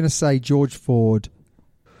 But I'm going to say George Ford.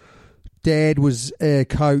 Dad was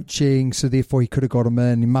coaching, so therefore he could have got him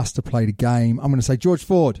in. He must have played a game. I'm going to say George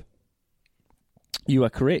Ford. You are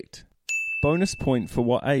correct. Bonus point for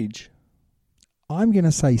what age? I'm going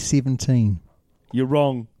to say 17. You're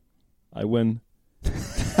wrong. I win.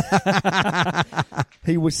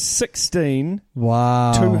 He was 16,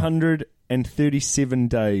 Wow. 237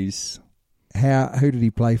 days. Who did he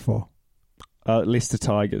play for? Leicester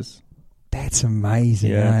Tigers. That's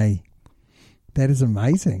amazing, Yeah. eh? That is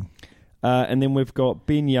amazing. And then we've got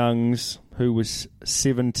Ben Youngs, who was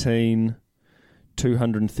 17,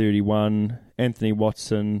 231. Anthony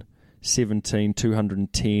Watson, 17,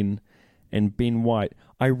 210. And Ben White.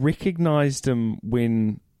 I recognised him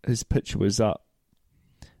when his picture was up.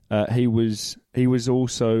 He was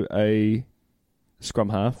also a scrum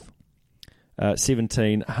half.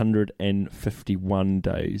 1,751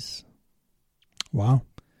 days. Wow.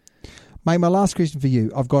 Mate, my last question for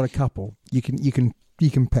you. I've got a couple. You can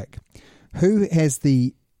pick. Who has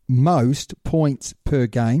the most points per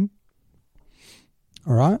game?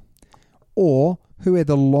 All right. Or who had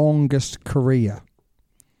the longest career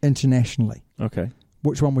internationally? Okay.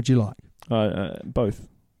 Which one would you like? Both.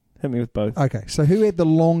 Hit me with both. Okay. So who had the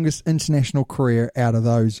longest international career out of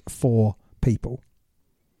those four people?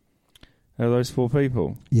 Are those four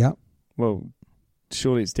people? Yep. Well,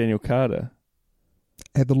 surely it's Daniel Carter.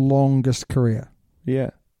 Had the longest career.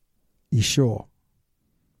 Yeah. You sure?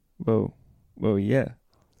 Well, yeah.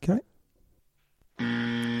 Okay.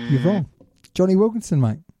 You're wrong. Johnny Wilkinson,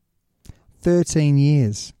 mate. 13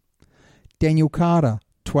 years. Daniel Carter,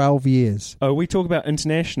 12 years. Oh, we talk about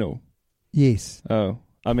international. Yes. Oh,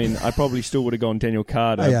 I mean, I probably still would have gone Daniel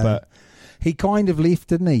Carter, Yeah. but He kind of left,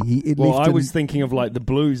 didn't he? I was thinking of like the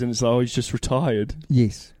Blues, and it's like, oh, he's just retired.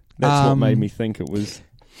 Yes. That's what made me think it was.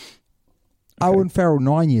 Owen Farrell,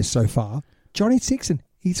 9 years so far. Johnny Sexton,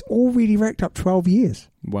 he's already racked up 12 years.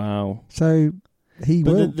 Wow. So he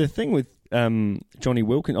will. But the thing with Johnny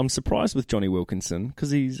Wilkinson, I'm surprised with Johnny Wilkinson because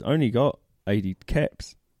he's only got 80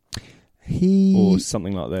 caps or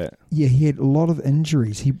something like that. Yeah, he had a lot of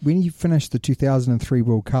injuries. When he finished the 2003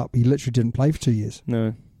 World Cup, he literally didn't play for 2 years.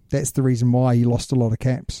 No. That's the reason why he lost a lot of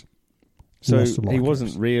caps. So he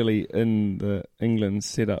wasn't really in the England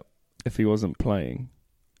setup if he wasn't playing.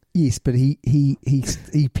 Yes, but he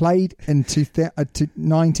played in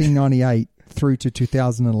 1998 through to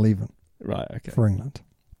 2011. Right, okay. For England.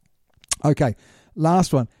 Okay,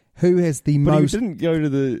 last one. Who has the But most... he didn't go to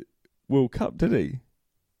the World Cup, did he?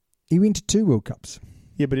 He went to 2 World Cups.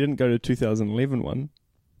 Yeah, but he didn't go to the 2011 one.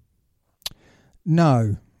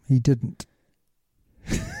 No, he didn't.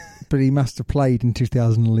 But he must have played in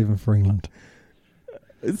 2011 for England.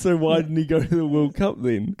 So why didn't he go to the World Cup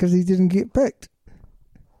then? Because he didn't get picked.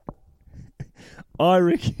 I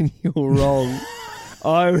reckon you're wrong.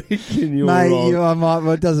 I reckon you're Mate, wrong.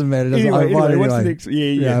 well, it doesn't matter. Does Anyway, it? what's the next?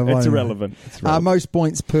 Yeah, it's irrelevant. It's irrelevant. Most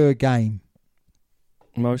points per game.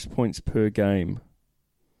 Most points per game.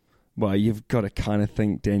 Well, you've got to kind of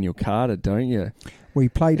think Daniel Carter, don't you? We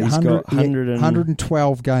played He's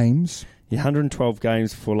 112 games. Yeah, 112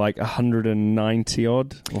 games for like 190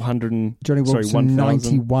 odd or 100. Johnny Wilson,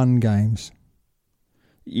 91 games.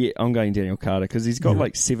 Yeah, I'm going Daniel Carter because he's got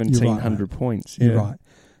like 1,700 points. Yeah. You're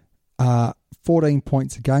right. 14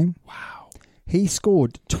 points a game. Wow. He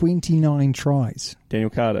scored 29 tries. Daniel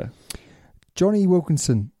Carter. Johnny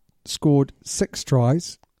Wilkinson scored 6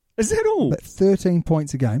 tries. Is that all? But 13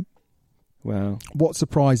 points a game. Wow. What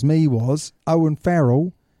surprised me was Owen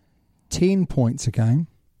Farrell, 10 points a game,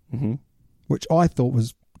 which I thought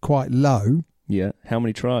was quite low. Yeah. How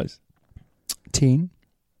many tries? 10.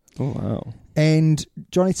 Oh, wow. And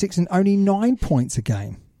Johnny Sexton, only 9 points a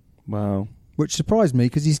game. Wow. Which surprised me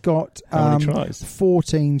because he's got How many tries?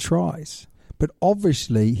 14 tries. But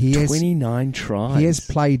obviously he has 29 tries. He has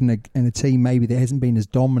played in a team maybe that hasn't been as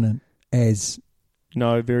dominant as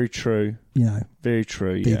very true. Very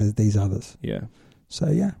true. These others. Yeah.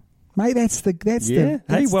 So yeah, mate, that's the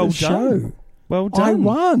well the show. Done. Well done. I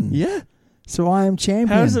won. Yeah. So I am champion.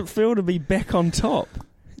 How does it feel to be back on top?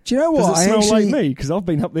 Do you know what? Does it smell like me? Because I've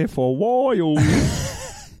been up there for a while.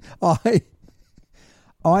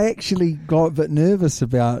 I actually got a bit nervous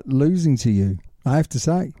about losing to you, I have to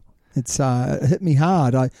say. It hit me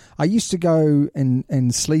hard. I used to go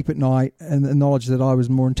and sleep at night and the knowledge that I was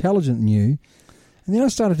more intelligent than you. And then I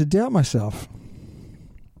started to doubt myself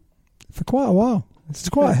for quite a while. It's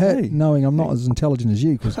quite a hit knowing I'm not as intelligent as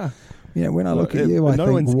you because, when I look at you, I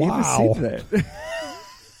think, wow. Ever said that.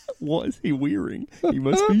 What is he wearing? He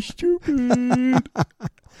must be stupid.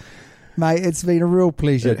 Mate, it's been a real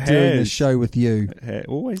pleasure doing this show with you. It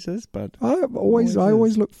always is, bud. I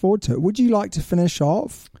always look forward to it. Would you like to finish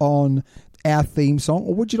off on our theme song,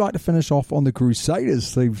 or would you like to finish off on the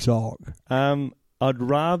Crusaders theme song? I'd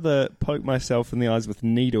rather poke myself in the eyes with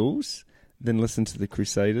needles than listen to the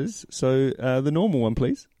Crusaders. So the normal one,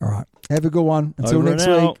 please. All right. Have a good one. Until Over next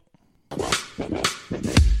and out. week.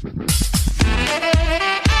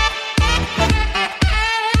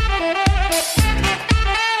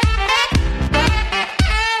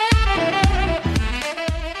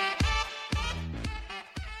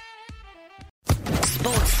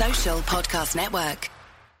 Social Podcast Network.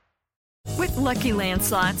 With Lucky Land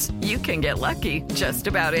Slots, you can get lucky just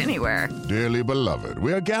about anywhere. Dearly beloved,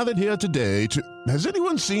 we are gathered here today to... Has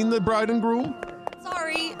anyone seen the bride and groom?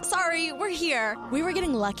 Sorry, we're here. We were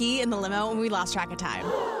getting lucky in the limo and we lost track of time.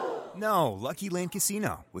 No, Lucky Land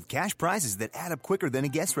Casino, with cash prizes that add up quicker than a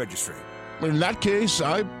guest registry. In that case,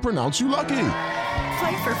 I pronounce you lucky.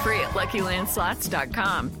 Play for free at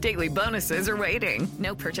LuckyLandSlots.com. Daily bonuses are waiting.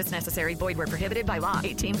 No purchase necessary. Void where prohibited by law.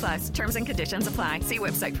 18+. Terms and conditions apply. See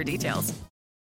website for details.